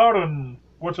come about, and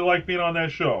what's it like being on that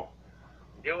show?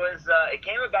 It was. It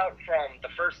came about from the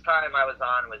first time I was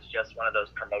on was just one of those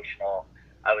promotional.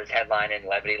 I was headlining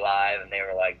Levity Live, and they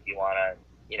were like, "Do you want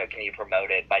to, can you promote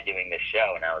it by doing this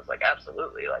show?" And I was like,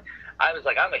 "Absolutely!" Like, I was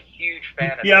like, "I'm a huge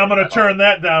fan of." Yeah, I'm gonna turn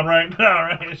that down right now,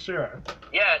 right? Sure.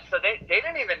 Yeah, so they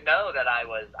didn't even know that I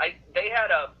was. They had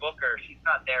a booker. She's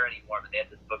not there anymore, but they had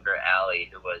this booker,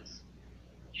 Allie,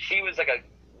 she was like a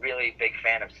really big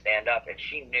fan of stand-up, and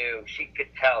she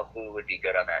could tell who would be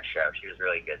good on that show. She was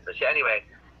really good. So anyway,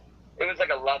 it was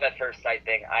like a love at first sight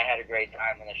thing. I had a great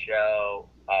time on the show.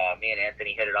 Me and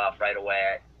Anthony hit it off right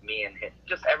away. Me and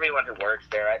just everyone who works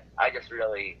there. I just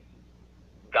really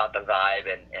got the vibe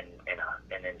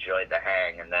and enjoyed the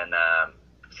hang. And then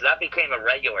so that became a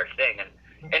regular thing.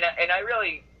 And I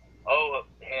really owe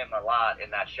him a lot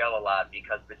in that show a lot,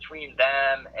 because between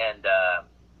them and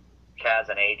Kaz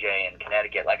and AJ in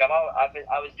Connecticut, like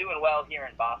I was doing well here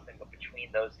in Boston, but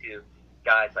between those two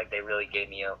guys, like they really gave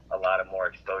me a lot of more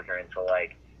exposure into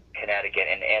like Connecticut,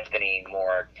 and Anthony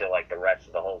more to like the rest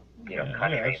of the whole country.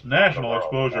 Yeah, it's national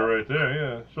exposure right there.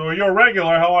 Yeah. So you're a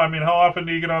regular. How often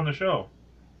do you get on the show?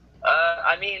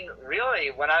 I mean, really,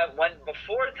 when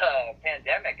before the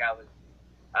pandemic, I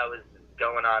was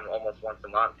going on almost once a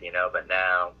month, but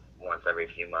now once every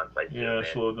few months I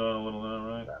slowed down a little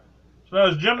now, right? So now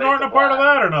is Jim Norton a part of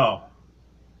that or no?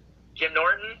 Jim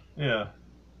Norton? Yeah.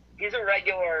 He's a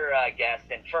regular guest,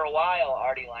 and for a while,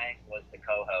 Artie Lang was the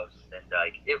co-host, and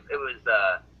like it was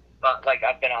like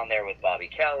I've been on there with Bobby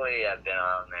Kelly, I've been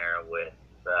on there with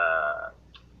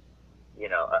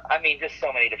I mean, just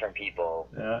so many different people.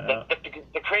 Yeah.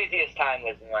 The craziest time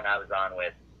was when I was on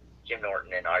with Jim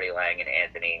Norton and Artie Lang and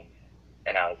Anthony,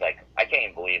 and I was like, I can't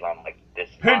even believe I'm like this.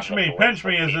 Pinch me,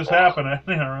 is this happening?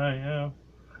 Yeah, right, yeah.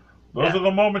 Those are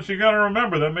the moments you got to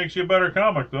remember. That makes you a better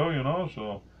comic, though,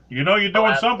 so you're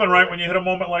doing something right when you hit a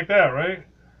moment like that, right?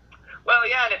 Well,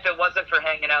 yeah, and if it wasn't for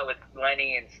hanging out with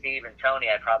Lenny and Steve and Tony,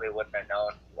 I probably wouldn't have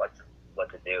known what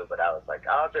to do. But I was like,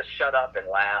 I'll just shut up and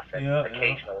laugh and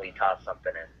occasionally toss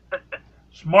something in.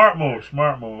 Smart move.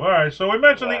 All right, so we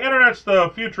mentioned the internet's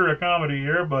the future of comedy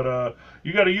here, but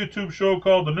you got a YouTube show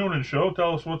called The Noonan Show.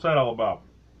 Tell us what's that all about.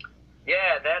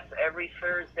 Yeah, that's every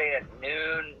Thursday at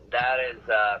noon. That is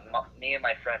me and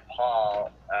my friend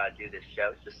Paul do this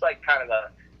show. It's just like kind of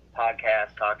a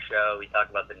podcast, talk show. We talk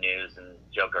about the news and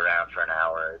joke around for an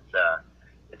hour.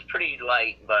 It's pretty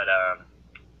light, but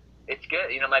it's good.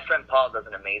 My friend Paul does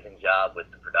an amazing job with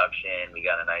the production. We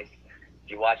got if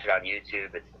you watch it on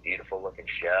YouTube, it's a beautiful looking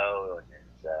show, and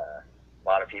it's a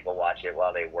lot of people watch it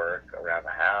while they work around the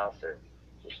house or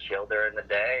just chill during the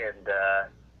day, and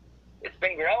it's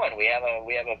been growing. We have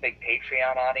a big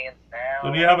Patreon audience now.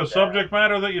 So do you have a subject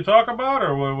matter that you talk about,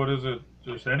 or what is it?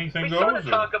 Just anything goes? We sort of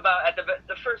talk about, at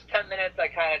the first 10 minutes, I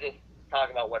kind of just talk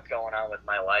about what's going on with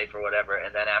my life or whatever,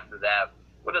 and then after that,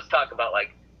 we'll just talk about,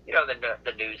 like,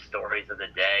 the news stories of the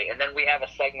day. And then we have a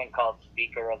segment called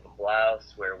Speaker of the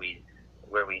Blouse, where we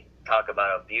talk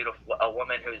about a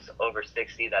woman who's over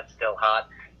 60 that's still hot.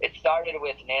 It started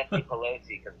with Nancy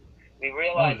Pelosi, because we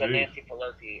realized that Nancy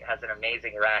Pelosi has an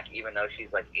amazing rack, even though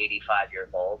she's like 85 years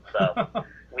old. So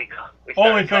we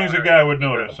only things a guy would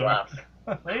notice. Huh?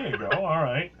 There you go. All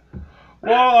right.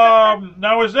 Well,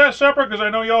 now is that separate? Because I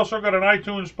know you also got an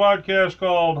iTunes podcast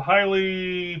called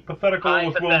Highly Pathetical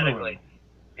with Will Noonan.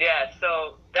 Yeah.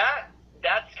 So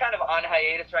that's kind of on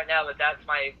hiatus right now, but that's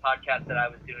my podcast that I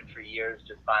was doing for years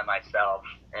just by myself,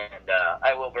 and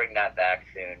I will bring that back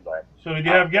soon. But so did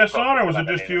you have guests on, or was it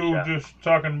just you just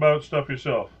talking about stuff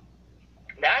yourself?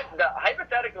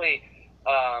 Hypothetically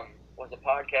was a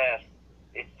podcast.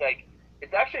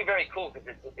 It's actually very cool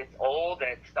because it's old,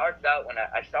 and it starts out when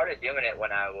I started doing it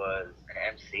when I was an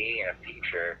MC in a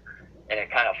feature, and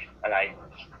I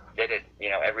did it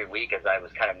every week as I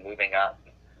was kind of moving up,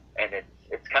 and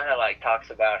it's kind of like talks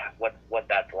about what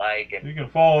that's like. And you can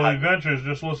follow the adventures,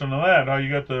 just listen to that, how you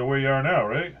got to where you are now,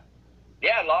 right?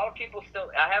 Yeah, a lot of people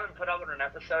still. I haven't put out an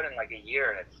episode in like a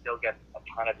year, and it still gets a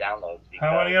ton of downloads.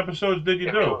 How many episodes did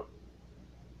you do?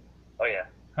 Oh yeah.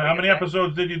 How many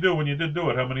episodes did you do when you did do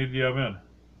it? How many did you have in?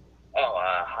 Oh,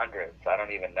 hundreds. I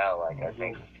don't even know. Like, I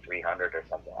think 300 or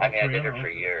something. I mean, I did it for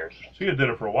years. So you did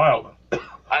it for a while then.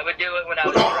 I would do it when I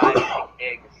was driving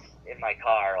gigs in my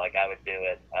car. Like, I would do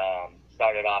it.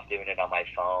 Started off doing it on my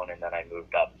phone, and then I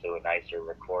moved up to a nicer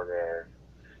recorder.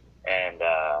 And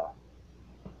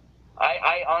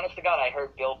I honest to God, I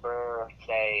heard Bill Burr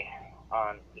say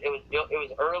it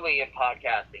was early in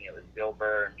podcasting. It was Bill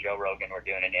Burr and Joe Rogan were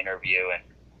doing an interview,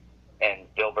 and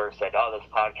Bill Burr said, "Oh, this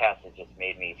podcast has just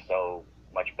made me so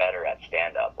much better at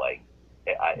stand-up." Like,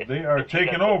 they are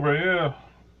taking over, yeah.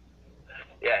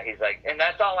 Yeah, he's like, and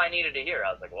that's all I needed to hear.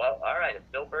 I was like, well, all right, if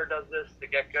Bill Burr does this to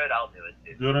get good, I'll do it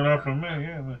too. Good enough for me,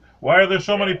 yeah. Man. Why are there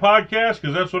so many podcasts?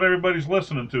 Because that's what everybody's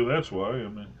listening to. That's why. I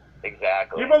mean,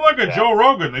 exactly. Even look at Joe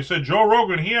Rogan. They said Joe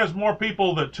Rogan, he has more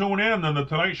people that tune in than the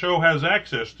Tonight Show has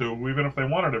access to, even if they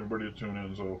wanted everybody to tune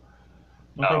in. So,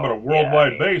 I'm talking about a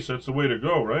worldwide base. That's the way to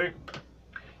go, right?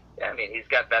 Yeah, I mean, he's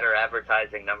got better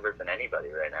advertising numbers than anybody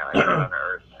right now on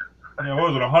Earth. Yeah,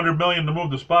 what was it, 100 million to move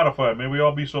to Spotify? Maybe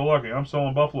I'll be so lucky. I'm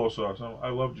selling buffalo sauce. I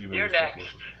love G. You're next.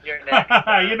 You're next.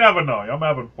 You never know. I'm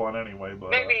having fun anyway.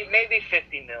 But maybe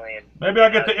 50 million. Maybe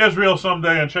I'll get to Israel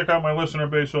someday and check out my listener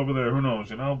base over there. Who knows,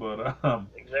 But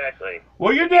exactly.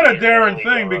 Well, you did a daring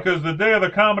thing because the day of the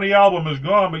comedy album is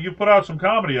gone, but you put out some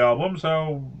comedy albums.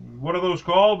 What are those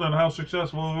called, and how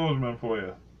successful have those been for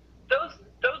you? Those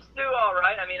do all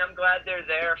right. I mean, I'm glad they're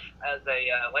there as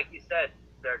a like you said.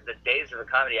 The days of the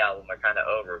comedy album are kind of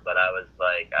over, but I was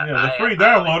like... the free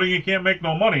downloading, you can't make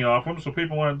no money off them, so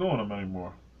people aren't doing them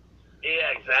anymore.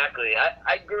 Yeah, exactly.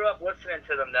 I grew up listening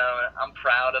to them, though, and I'm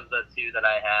proud of the two that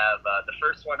I have. The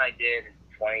first one I did in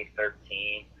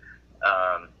 2013,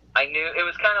 I knew... It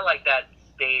was kind of like that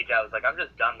stage. I was like, I'm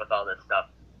just done with all this stuff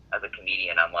as a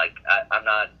comedian. I'm like, I'm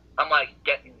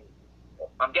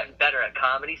getting better at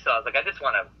comedy, so I was like, I just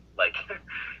want to, like,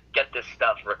 get this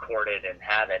stuff recorded and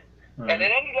have it. And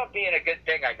it ended up being a good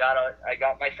thing. I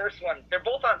got my first one. They're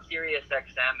both on Sirius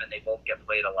XM, and they both get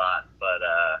played a lot. But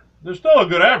there's still a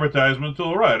good advertisement,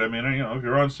 till right. I mean, if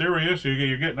you're on Sirius,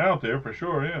 you're getting out there for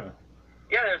sure. Yeah.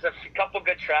 Yeah, there's a couple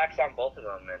good tracks on both of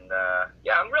them, and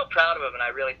I'm real proud of them. And I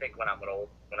really think when I'm an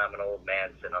old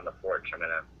man sitting on the porch, I'm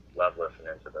gonna love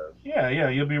listening to those. Yeah,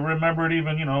 you'll be remembered.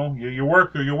 Even your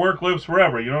work lives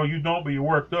forever. You don't, but your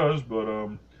work does. But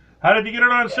how did you get it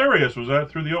on Sirius? Was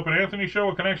that through the Open Anthony show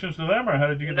with connections to them, or how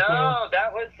did you get the No,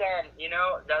 that was that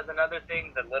was another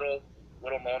thing, the little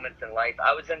moments in life.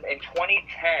 I was in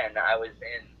 2010, I was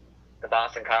in the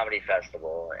Boston Comedy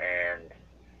Festival, and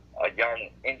a young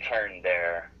intern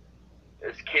there,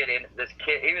 this kid,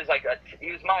 he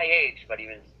was my age, but he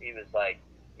was like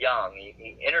young.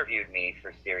 He interviewed me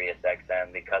for Sirius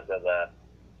XM because of the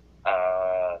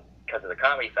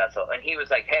comedy festival, and he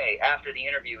was like, hey, after the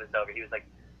interview was over, he was like,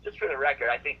 just for the record,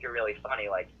 I think you're really funny.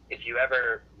 Like, if you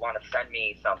ever want to send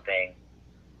me something,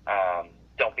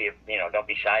 don't be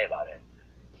shy about it.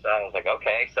 So I was like,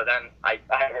 okay. So then I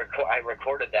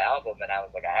recorded the album, and I was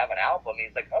like, I have an album.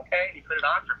 He's like, okay. He put it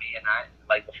on for me, and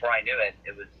before I knew it,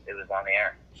 it was on the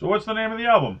air. So what's the name of the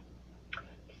album?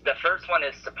 The first one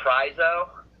is Surpriso,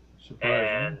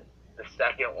 and the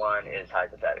second one is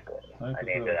Hypothetically. I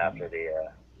named it after the.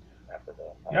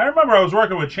 Yeah, I remember I was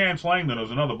working with Chance Langdon,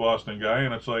 who's another Boston guy,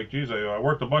 and it's like, geez, I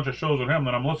worked a bunch of shows with him,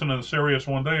 then I'm listening to Sirius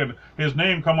one day, and his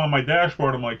name come on my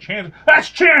dashboard. I'm like, Chance, that's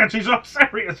Chance! He's on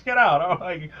Sirius, get out! I'm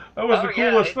like, that was the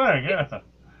coolest thing, yeah.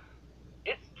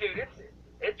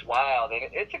 It's wild, and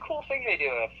it's a cool thing they do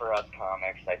for us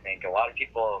comics, I think. A lot of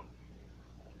people,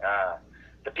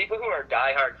 the people who are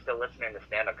diehard still listening to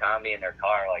stand-up comedy in their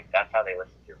car, like, that's how they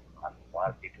listen to it. A lot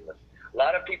of people listen. A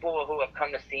lot of people who have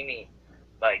come to see me,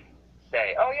 like,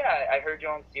 say, oh yeah, I heard you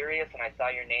on Sirius and I saw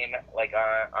your name like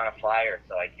on a flyer,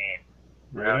 so I came.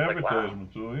 Great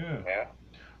advertisement, too, yeah. Yeah.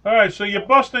 All right, so you're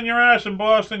busting your ass in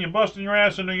Boston, you're busting your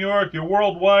ass in New York, you're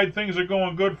worldwide, things are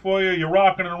going good for you, you're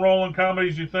rocking and rolling,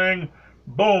 comedy's your thing.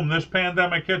 Boom, this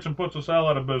pandemic hits and puts us all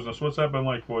out of business. What's that been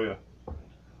like for you?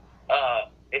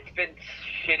 It's been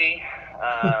shitty.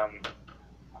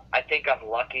 I think I'm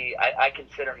lucky. I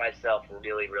consider myself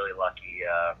really, really lucky.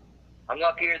 I'm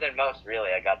luckier than most, really.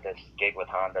 I got this gig with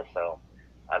Honda, so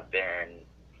I've been,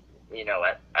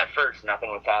 at first nothing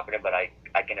was happening, but I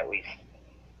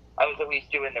was at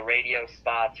least doing the radio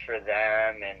spots for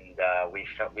them, and we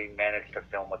managed to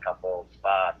film a couple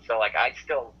spots. So like I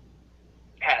still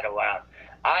had a lot.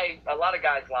 A lot of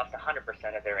guys lost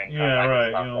 100% of their income. Yeah,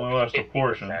 right. Lost they lost 50%. a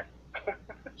portion.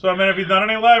 So, I mean, have you done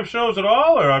any live shows at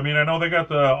all? Or, I mean, I know they got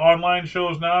the online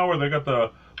shows now where they got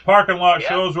the parking lot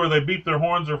shows where they beep their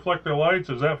horns or flick their lights.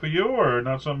 Is that for you or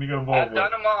not something you get involved with?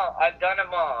 I've done them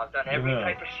all. I've done every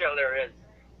type of show there is.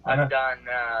 I've done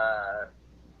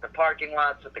the parking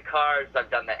lots with the cars.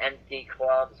 I've done the empty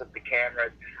clubs with the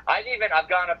cameras. I've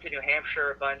gone up to New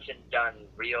Hampshire a bunch and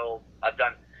I've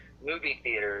done movie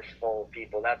theaters full of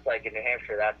people. That's like in New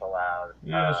Hampshire, that's allowed.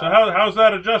 Yeah, so how's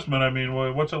that adjustment? I mean,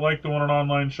 what's it like doing an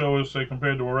online show, say,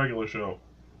 compared to a regular show?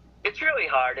 It's really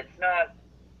hard. It's not,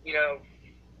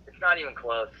 it's not even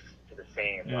close to the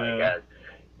same. Yeah. Like,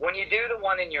 when you do the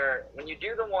one in your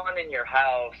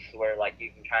house where like you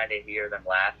can kind of hear them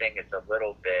laughing, it's a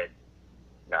little bit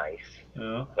nice.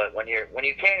 Yeah. But when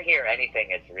you can't hear anything,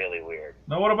 it's really weird.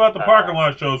 Now, what about the parking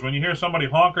lot shows? When you hear somebody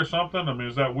honk or something, I mean,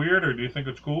 is that weird, or do you think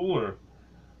it's cool, or?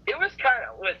 It was kind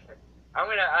of. Listen,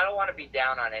 I don't want to be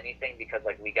down on anything because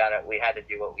like we had to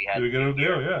do what we had. Do we get a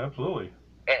deal? Yeah, absolutely.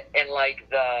 And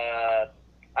like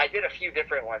I did a few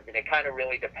different ones, and it kind of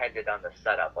really depended on the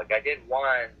setup. Like I did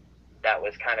one that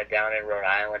was kind of down in Rhode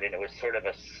Island, and it was sort of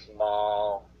a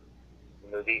small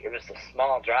movie. It was a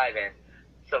small drive-in.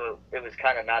 So it was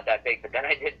kind of not that big. But then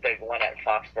I did the one at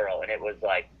Foxborough, and it was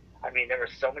like, I mean, there were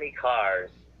so many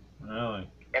cars. Really?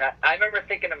 And I remember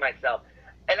thinking to myself,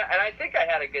 and I think I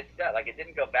had a good set. Like, it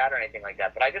didn't go bad or anything like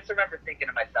that. But I just remember thinking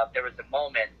to myself, there was a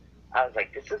moment, I was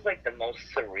like, this is like the most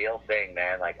surreal thing,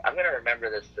 man. Like, I'm going to remember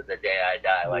this to the day I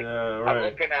die. Like, yeah, right. I'm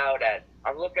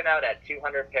looking out at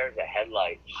 200 pairs of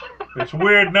headlights. It's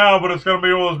weird now, but it's going to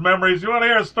be all those memories. You want to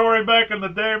hear a story back in the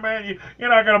day, man? You're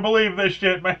not going to believe this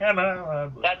shit, man.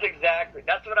 That's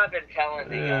what I've been telling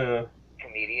the young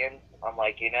comedians. I'm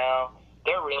like,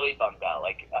 they're really bummed out.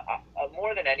 Like,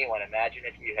 more than anyone, imagine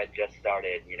if you had just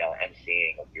started,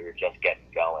 emceeing, if you were just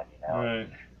getting going, Right.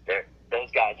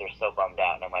 Those guys are so bummed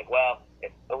out. And I'm like, well,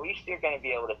 at least you're going to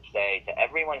be able to say to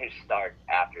everyone who starts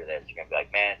after this, you're going to be like,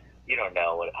 man, you don't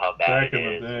know how bad Back it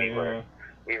in is. the day,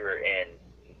 We were in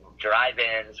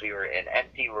drive-ins. We were in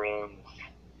empty rooms,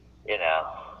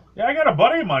 Yeah, I got a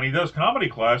buddy of mine. He does comedy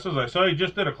classes. I saw he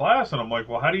just did a class, and I'm like,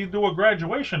 well, how do you do a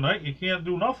graduation night? You can't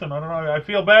do nothing. I don't know. I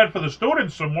feel bad for the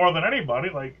students more than anybody.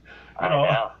 Like, I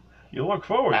know. You look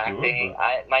forward to it.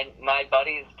 My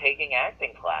buddy's taking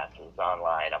acting classes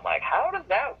online. I'm like, how does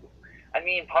that? I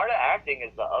mean, part of acting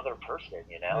is the other person,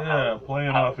 Yeah,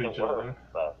 playing off each other.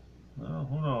 But, well,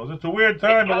 who knows? It's a weird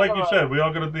time, but like you said, we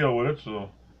all got to deal with it. So.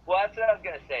 Well, that's what I was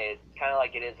gonna say. It's kind of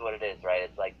like it is what it is, right?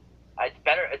 It's like it's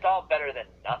better. It's all better than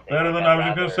nothing. Better than I was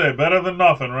just gonna say. Better than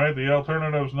nothing, right? The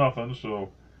alternative's nothing. So,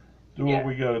 do what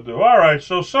we got to do. All right.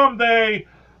 So someday.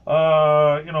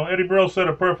 Eddie Brill said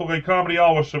it perfectly. Comedy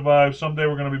always survives. Someday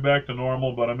we're going to be back to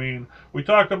normal. But I mean, we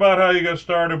talked about how you got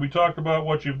started. We talked about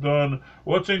what you've done.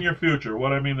 What's in your future?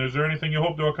 Is there anything you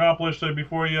hope to accomplish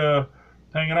before you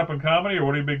hang it up in comedy, or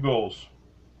what are your big goals?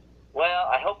 Well,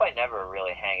 I hope I never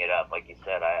really hang it up, like you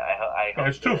said. I hope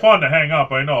it's too fun to hang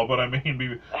up, I know. But I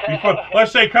mean,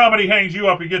 let's say comedy hangs you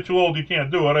up. You get too old, you can't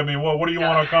do it. I mean, what do you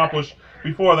want to accomplish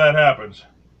before that happens?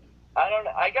 I don't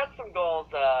know. I got some goals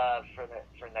for the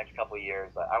next couple of years.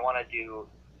 I want to do.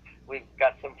 We've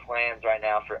got some plans right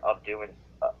now of doing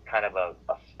kind of a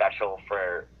special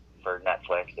for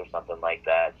Netflix or something like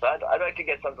that. So I'd like to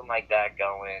get something like that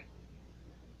going.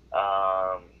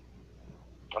 I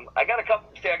got a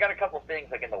couple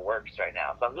things like in the works right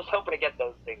now. So I'm just hoping to get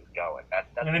those things going. That's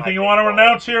anything you want to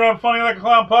announce here on Funny Like a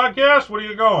Clown podcast? Where are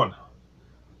you going?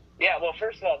 Yeah, well,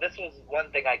 first of all, this was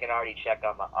one thing I can already check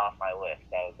off my list.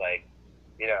 I was like,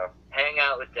 hang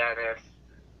out with Dennis.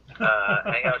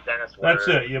 Hang out with Dennis. That's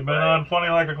it. You've been on Funny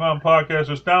Like a Clown podcast.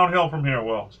 It's downhill from here,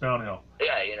 Will. It's downhill.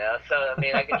 Yeah, so, I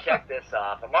mean, I can check this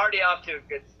off. I'm already off to a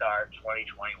good start,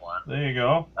 2021. There you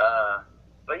go.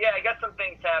 But, yeah, I got some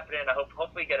things happening. I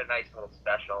hopefully get a nice little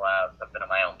special out, something of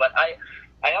my own. But I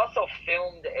also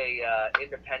filmed a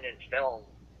independent film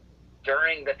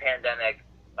during the pandemic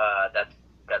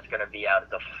that's going to be out.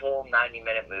 It's a full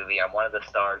 90-minute movie. I'm one of the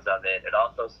stars of it. It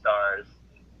also stars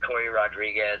Corey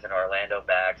Rodriguez and Orlando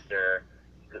Baxter,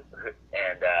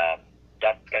 and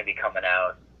that's going to be coming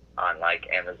out on like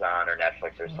Amazon or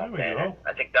Netflix or something. There we go.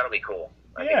 I think that'll be cool.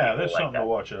 Yeah, there's something to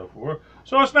watch out for.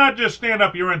 So it's not just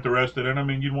stand-up you're interested in. I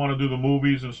mean, you'd want to do the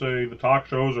movies and say the talk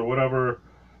shows or whatever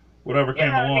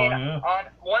came along.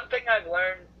 One thing I've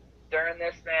learned during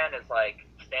this, man, is like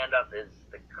stand-up is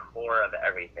the core of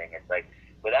everything. It's like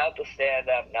without the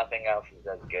stand-up, nothing else is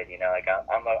as good. You know, like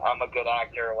I'm a good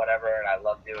actor or whatever, and I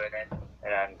love doing it,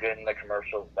 and I'm good in the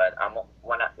commercials. But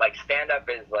like stand-up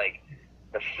is like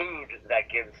the food that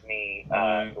gives me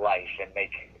life and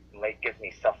gives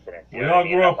me sustenance. We all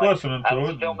grew up listening to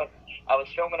it. I was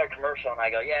filming a commercial, and I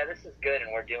go, yeah, this is good,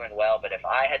 and we're doing well. But if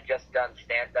I had just done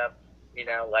stand-up, you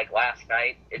know, like last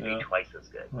night, it'd be twice as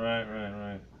good.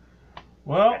 Right.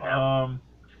 Well,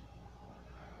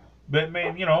 but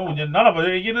man, you know, none of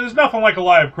it. You know, there's nothing like a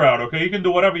live crowd. Okay, you can do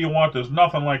whatever you want. There's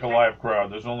nothing like a live crowd.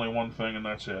 There's only one thing, and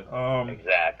that's it.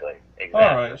 Exactly. All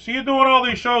right. So you're doing all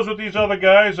these shows with these other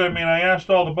guys. I mean, I asked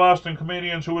all the Boston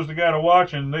comedians who was the guy to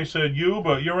watch, and they said you.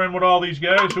 But you're in with all these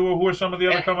guys. Who are some of the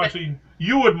other comics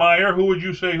you admire? Who would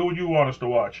you say? Who would you want us to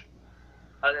watch?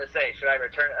 I was gonna say, should I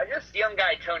return? Just young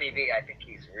guy Tony V. I think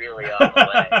he's really on the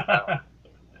way. So.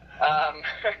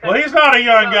 Well, he's not a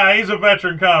young guy. He's a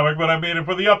veteran comic. But I mean,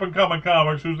 for the up and coming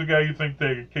comics, who's the guy you think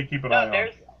they can keep an eye on?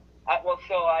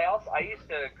 I used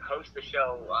to host a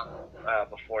show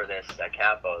before this at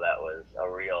Capo. That was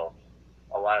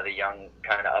a lot of the young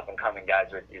kind of up and coming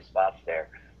guys would do spots there.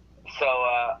 So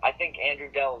I think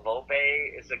Andrew Del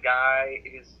Volpe is a guy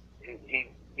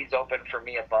he's open for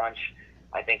me a bunch.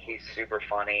 I think he's super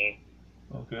funny.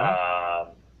 Okay.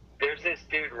 There's this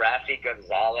dude Rafi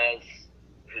Gonzalez,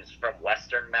 who's from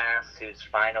Western Mass, who's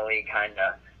finally kind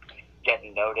of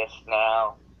getting noticed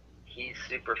now. He's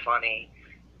super funny.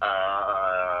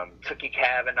 Tookie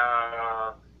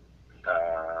Kavanaugh,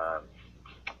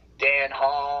 Dan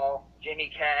Hall,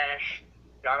 Jimmy Cash,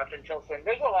 Jonathan Tilson.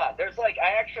 There's a lot.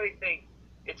 I actually think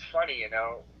it's funny, you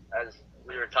know, as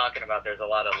we were talking about, there's a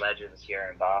lot of legends here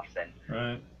in Boston.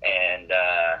 Right. And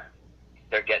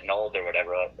they're getting old or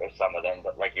whatever, or some of them,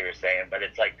 but like you were saying, but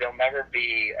it's like there'll never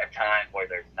be a time where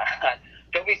there's not.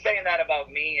 They'll be saying that about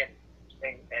me and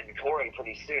Corey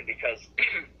pretty soon, because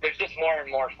there's just more and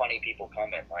more funny people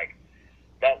coming. Like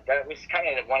that was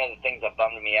kind of one of the things that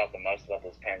bummed me out the most about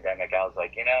this pandemic. I was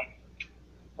like, you know,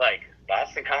 like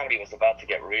Boston comedy was about to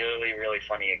get really, really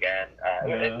funny again.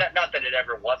 Not that it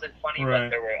ever wasn't funny, right. But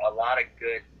there were a lot of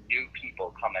good new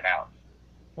people coming out.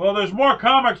 Well, there's more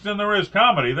comics than there is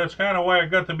comedy. That's kind of why it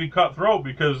got to be cutthroat,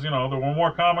 because, you know, there were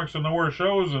more comics than there were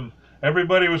shows, and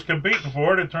everybody was competing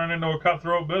for it. It turned into a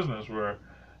cutthroat business where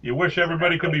you wish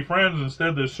everybody could be friends.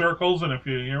 Instead, there's circles, and if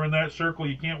you're in that circle,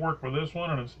 you can't work for this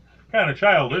one, and it's kind of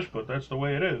childish, but that's the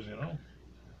way it is, you know?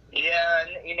 Yeah,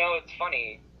 and, you know, it's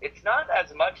funny. It's not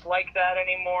as much like that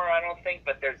anymore, I don't think,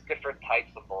 but there's different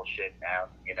types of bullshit now,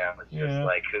 you know? It's just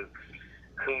like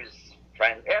who's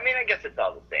friends. I mean, I guess it's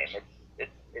all the same.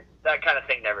 It's that kind of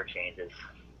thing never changes.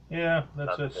 Yeah,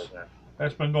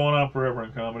 that's been going on forever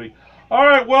in comedy. All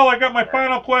right, well, I got my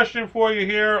final question for you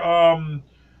here.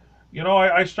 You know,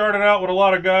 I started out with a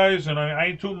lot of guys, and I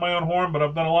ain't tooting my own horn, but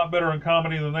I've done a lot better in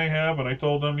comedy than they have, and I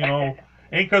told them, you know,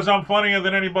 ain't because I'm funnier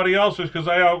than anybody else, it's because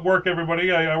I outwork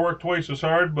everybody. I work twice as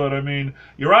hard, but, I mean,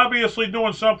 you're obviously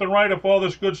doing something right if all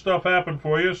this good stuff happened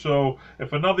for you, so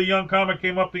if another young comic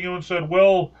came up to you and said,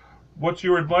 well, what's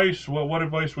your advice? What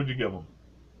advice would you give them?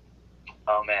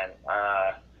 Oh, man.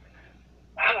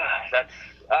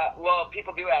 Well,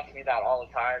 people do ask me that all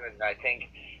the time, and I think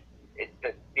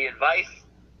the advice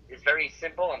is very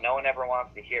simple, and no one ever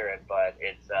wants to hear it, but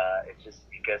it's just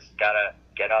you just gotta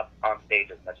get up on stage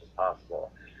as much as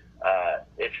possible.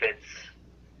 If it's,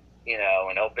 you know,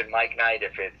 an open mic night,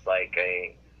 if it's like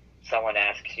someone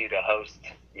asks you to host,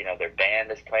 you know, their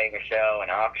band is playing a show, an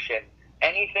auction,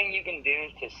 anything you can do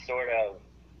to sort of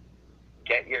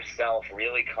get yourself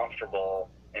really comfortable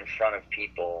in front of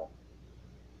people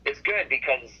is good,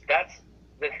 because that's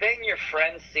the thing your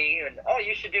friends see, and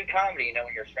you should do comedy, you know,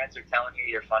 when your friends are telling you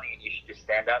you're funny and you should just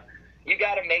stand up. You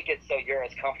got to make it so you're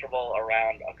as comfortable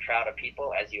around a crowd of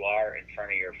people as you are in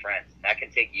front of your friends. And that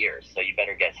can take years, so you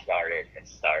better get started and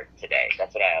start today.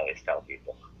 That's what I always tell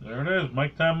people. There it is.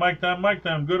 Mic time, mic time, mic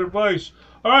time. Good advice.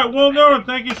 All right, Will Noonan,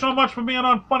 thank you so much for being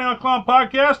on Funny on Clown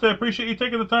Podcast. I appreciate you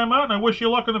taking the time out, and I wish you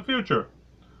luck in the future.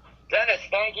 Dennis,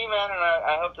 thank you, man, and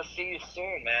I hope to see you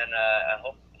soon, man.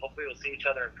 Hopefully we'll see each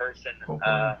other in person.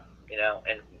 You know,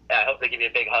 and I hope they give you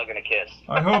a big hug and a kiss.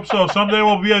 I hope so. Someday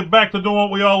we'll be back to doing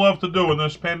what we all love to do. When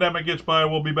this pandemic gets by,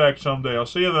 we'll be back someday. I'll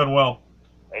see you then, Will.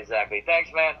 Exactly.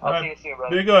 Thanks, man. I'll see you soon,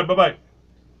 brother. Be good. Bye-bye.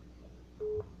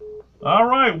 All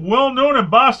right, Will Noonan,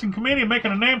 Boston comedian,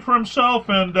 making a name for himself,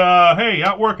 and hey,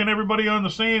 outworking everybody on the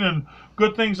scene, and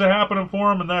good things are happening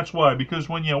for him, and that's why. Because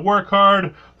when you work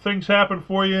hard, things happen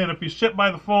for you, and if you sit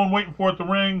by the phone waiting for it to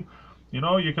ring, you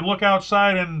know, you can look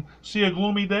outside and see a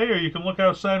gloomy day, or you can look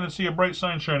outside and see a bright,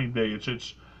 sunshiny day.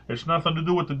 It's nothing to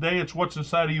do with the day. It's what's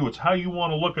inside of you. It's how you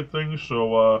want to look at things.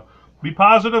 So Be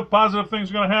positive. Positive things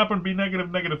are going to happen. Be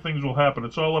negative. Negative things will happen.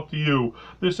 It's all up to you.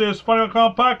 This is Funny How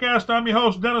Clown Podcast. I'm your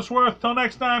host, Dennis Worth. Till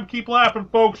next time, keep laughing,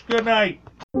 folks. Good night.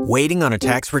 Waiting on a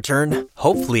tax return?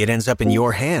 Hopefully it ends up in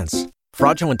your hands.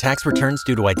 Fraudulent tax returns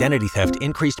due to identity theft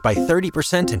increased by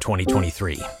 30% in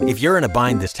 2023. If you're in a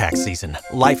bind this tax season,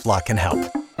 LifeLock can help.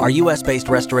 Our U.S.-based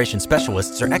restoration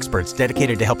specialists are experts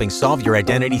dedicated to helping solve your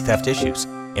identity theft issues.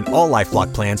 And all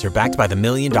LifeLock plans are backed by the $1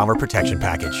 Million Protection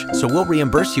Package. So we'll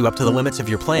reimburse you up to the limits of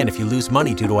your plan if you lose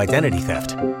money due to identity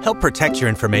theft. Help protect your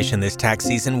information this tax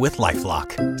season with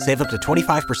LifeLock. Save up to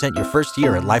 25% your first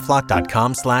year at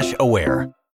LifeLock.com/aware.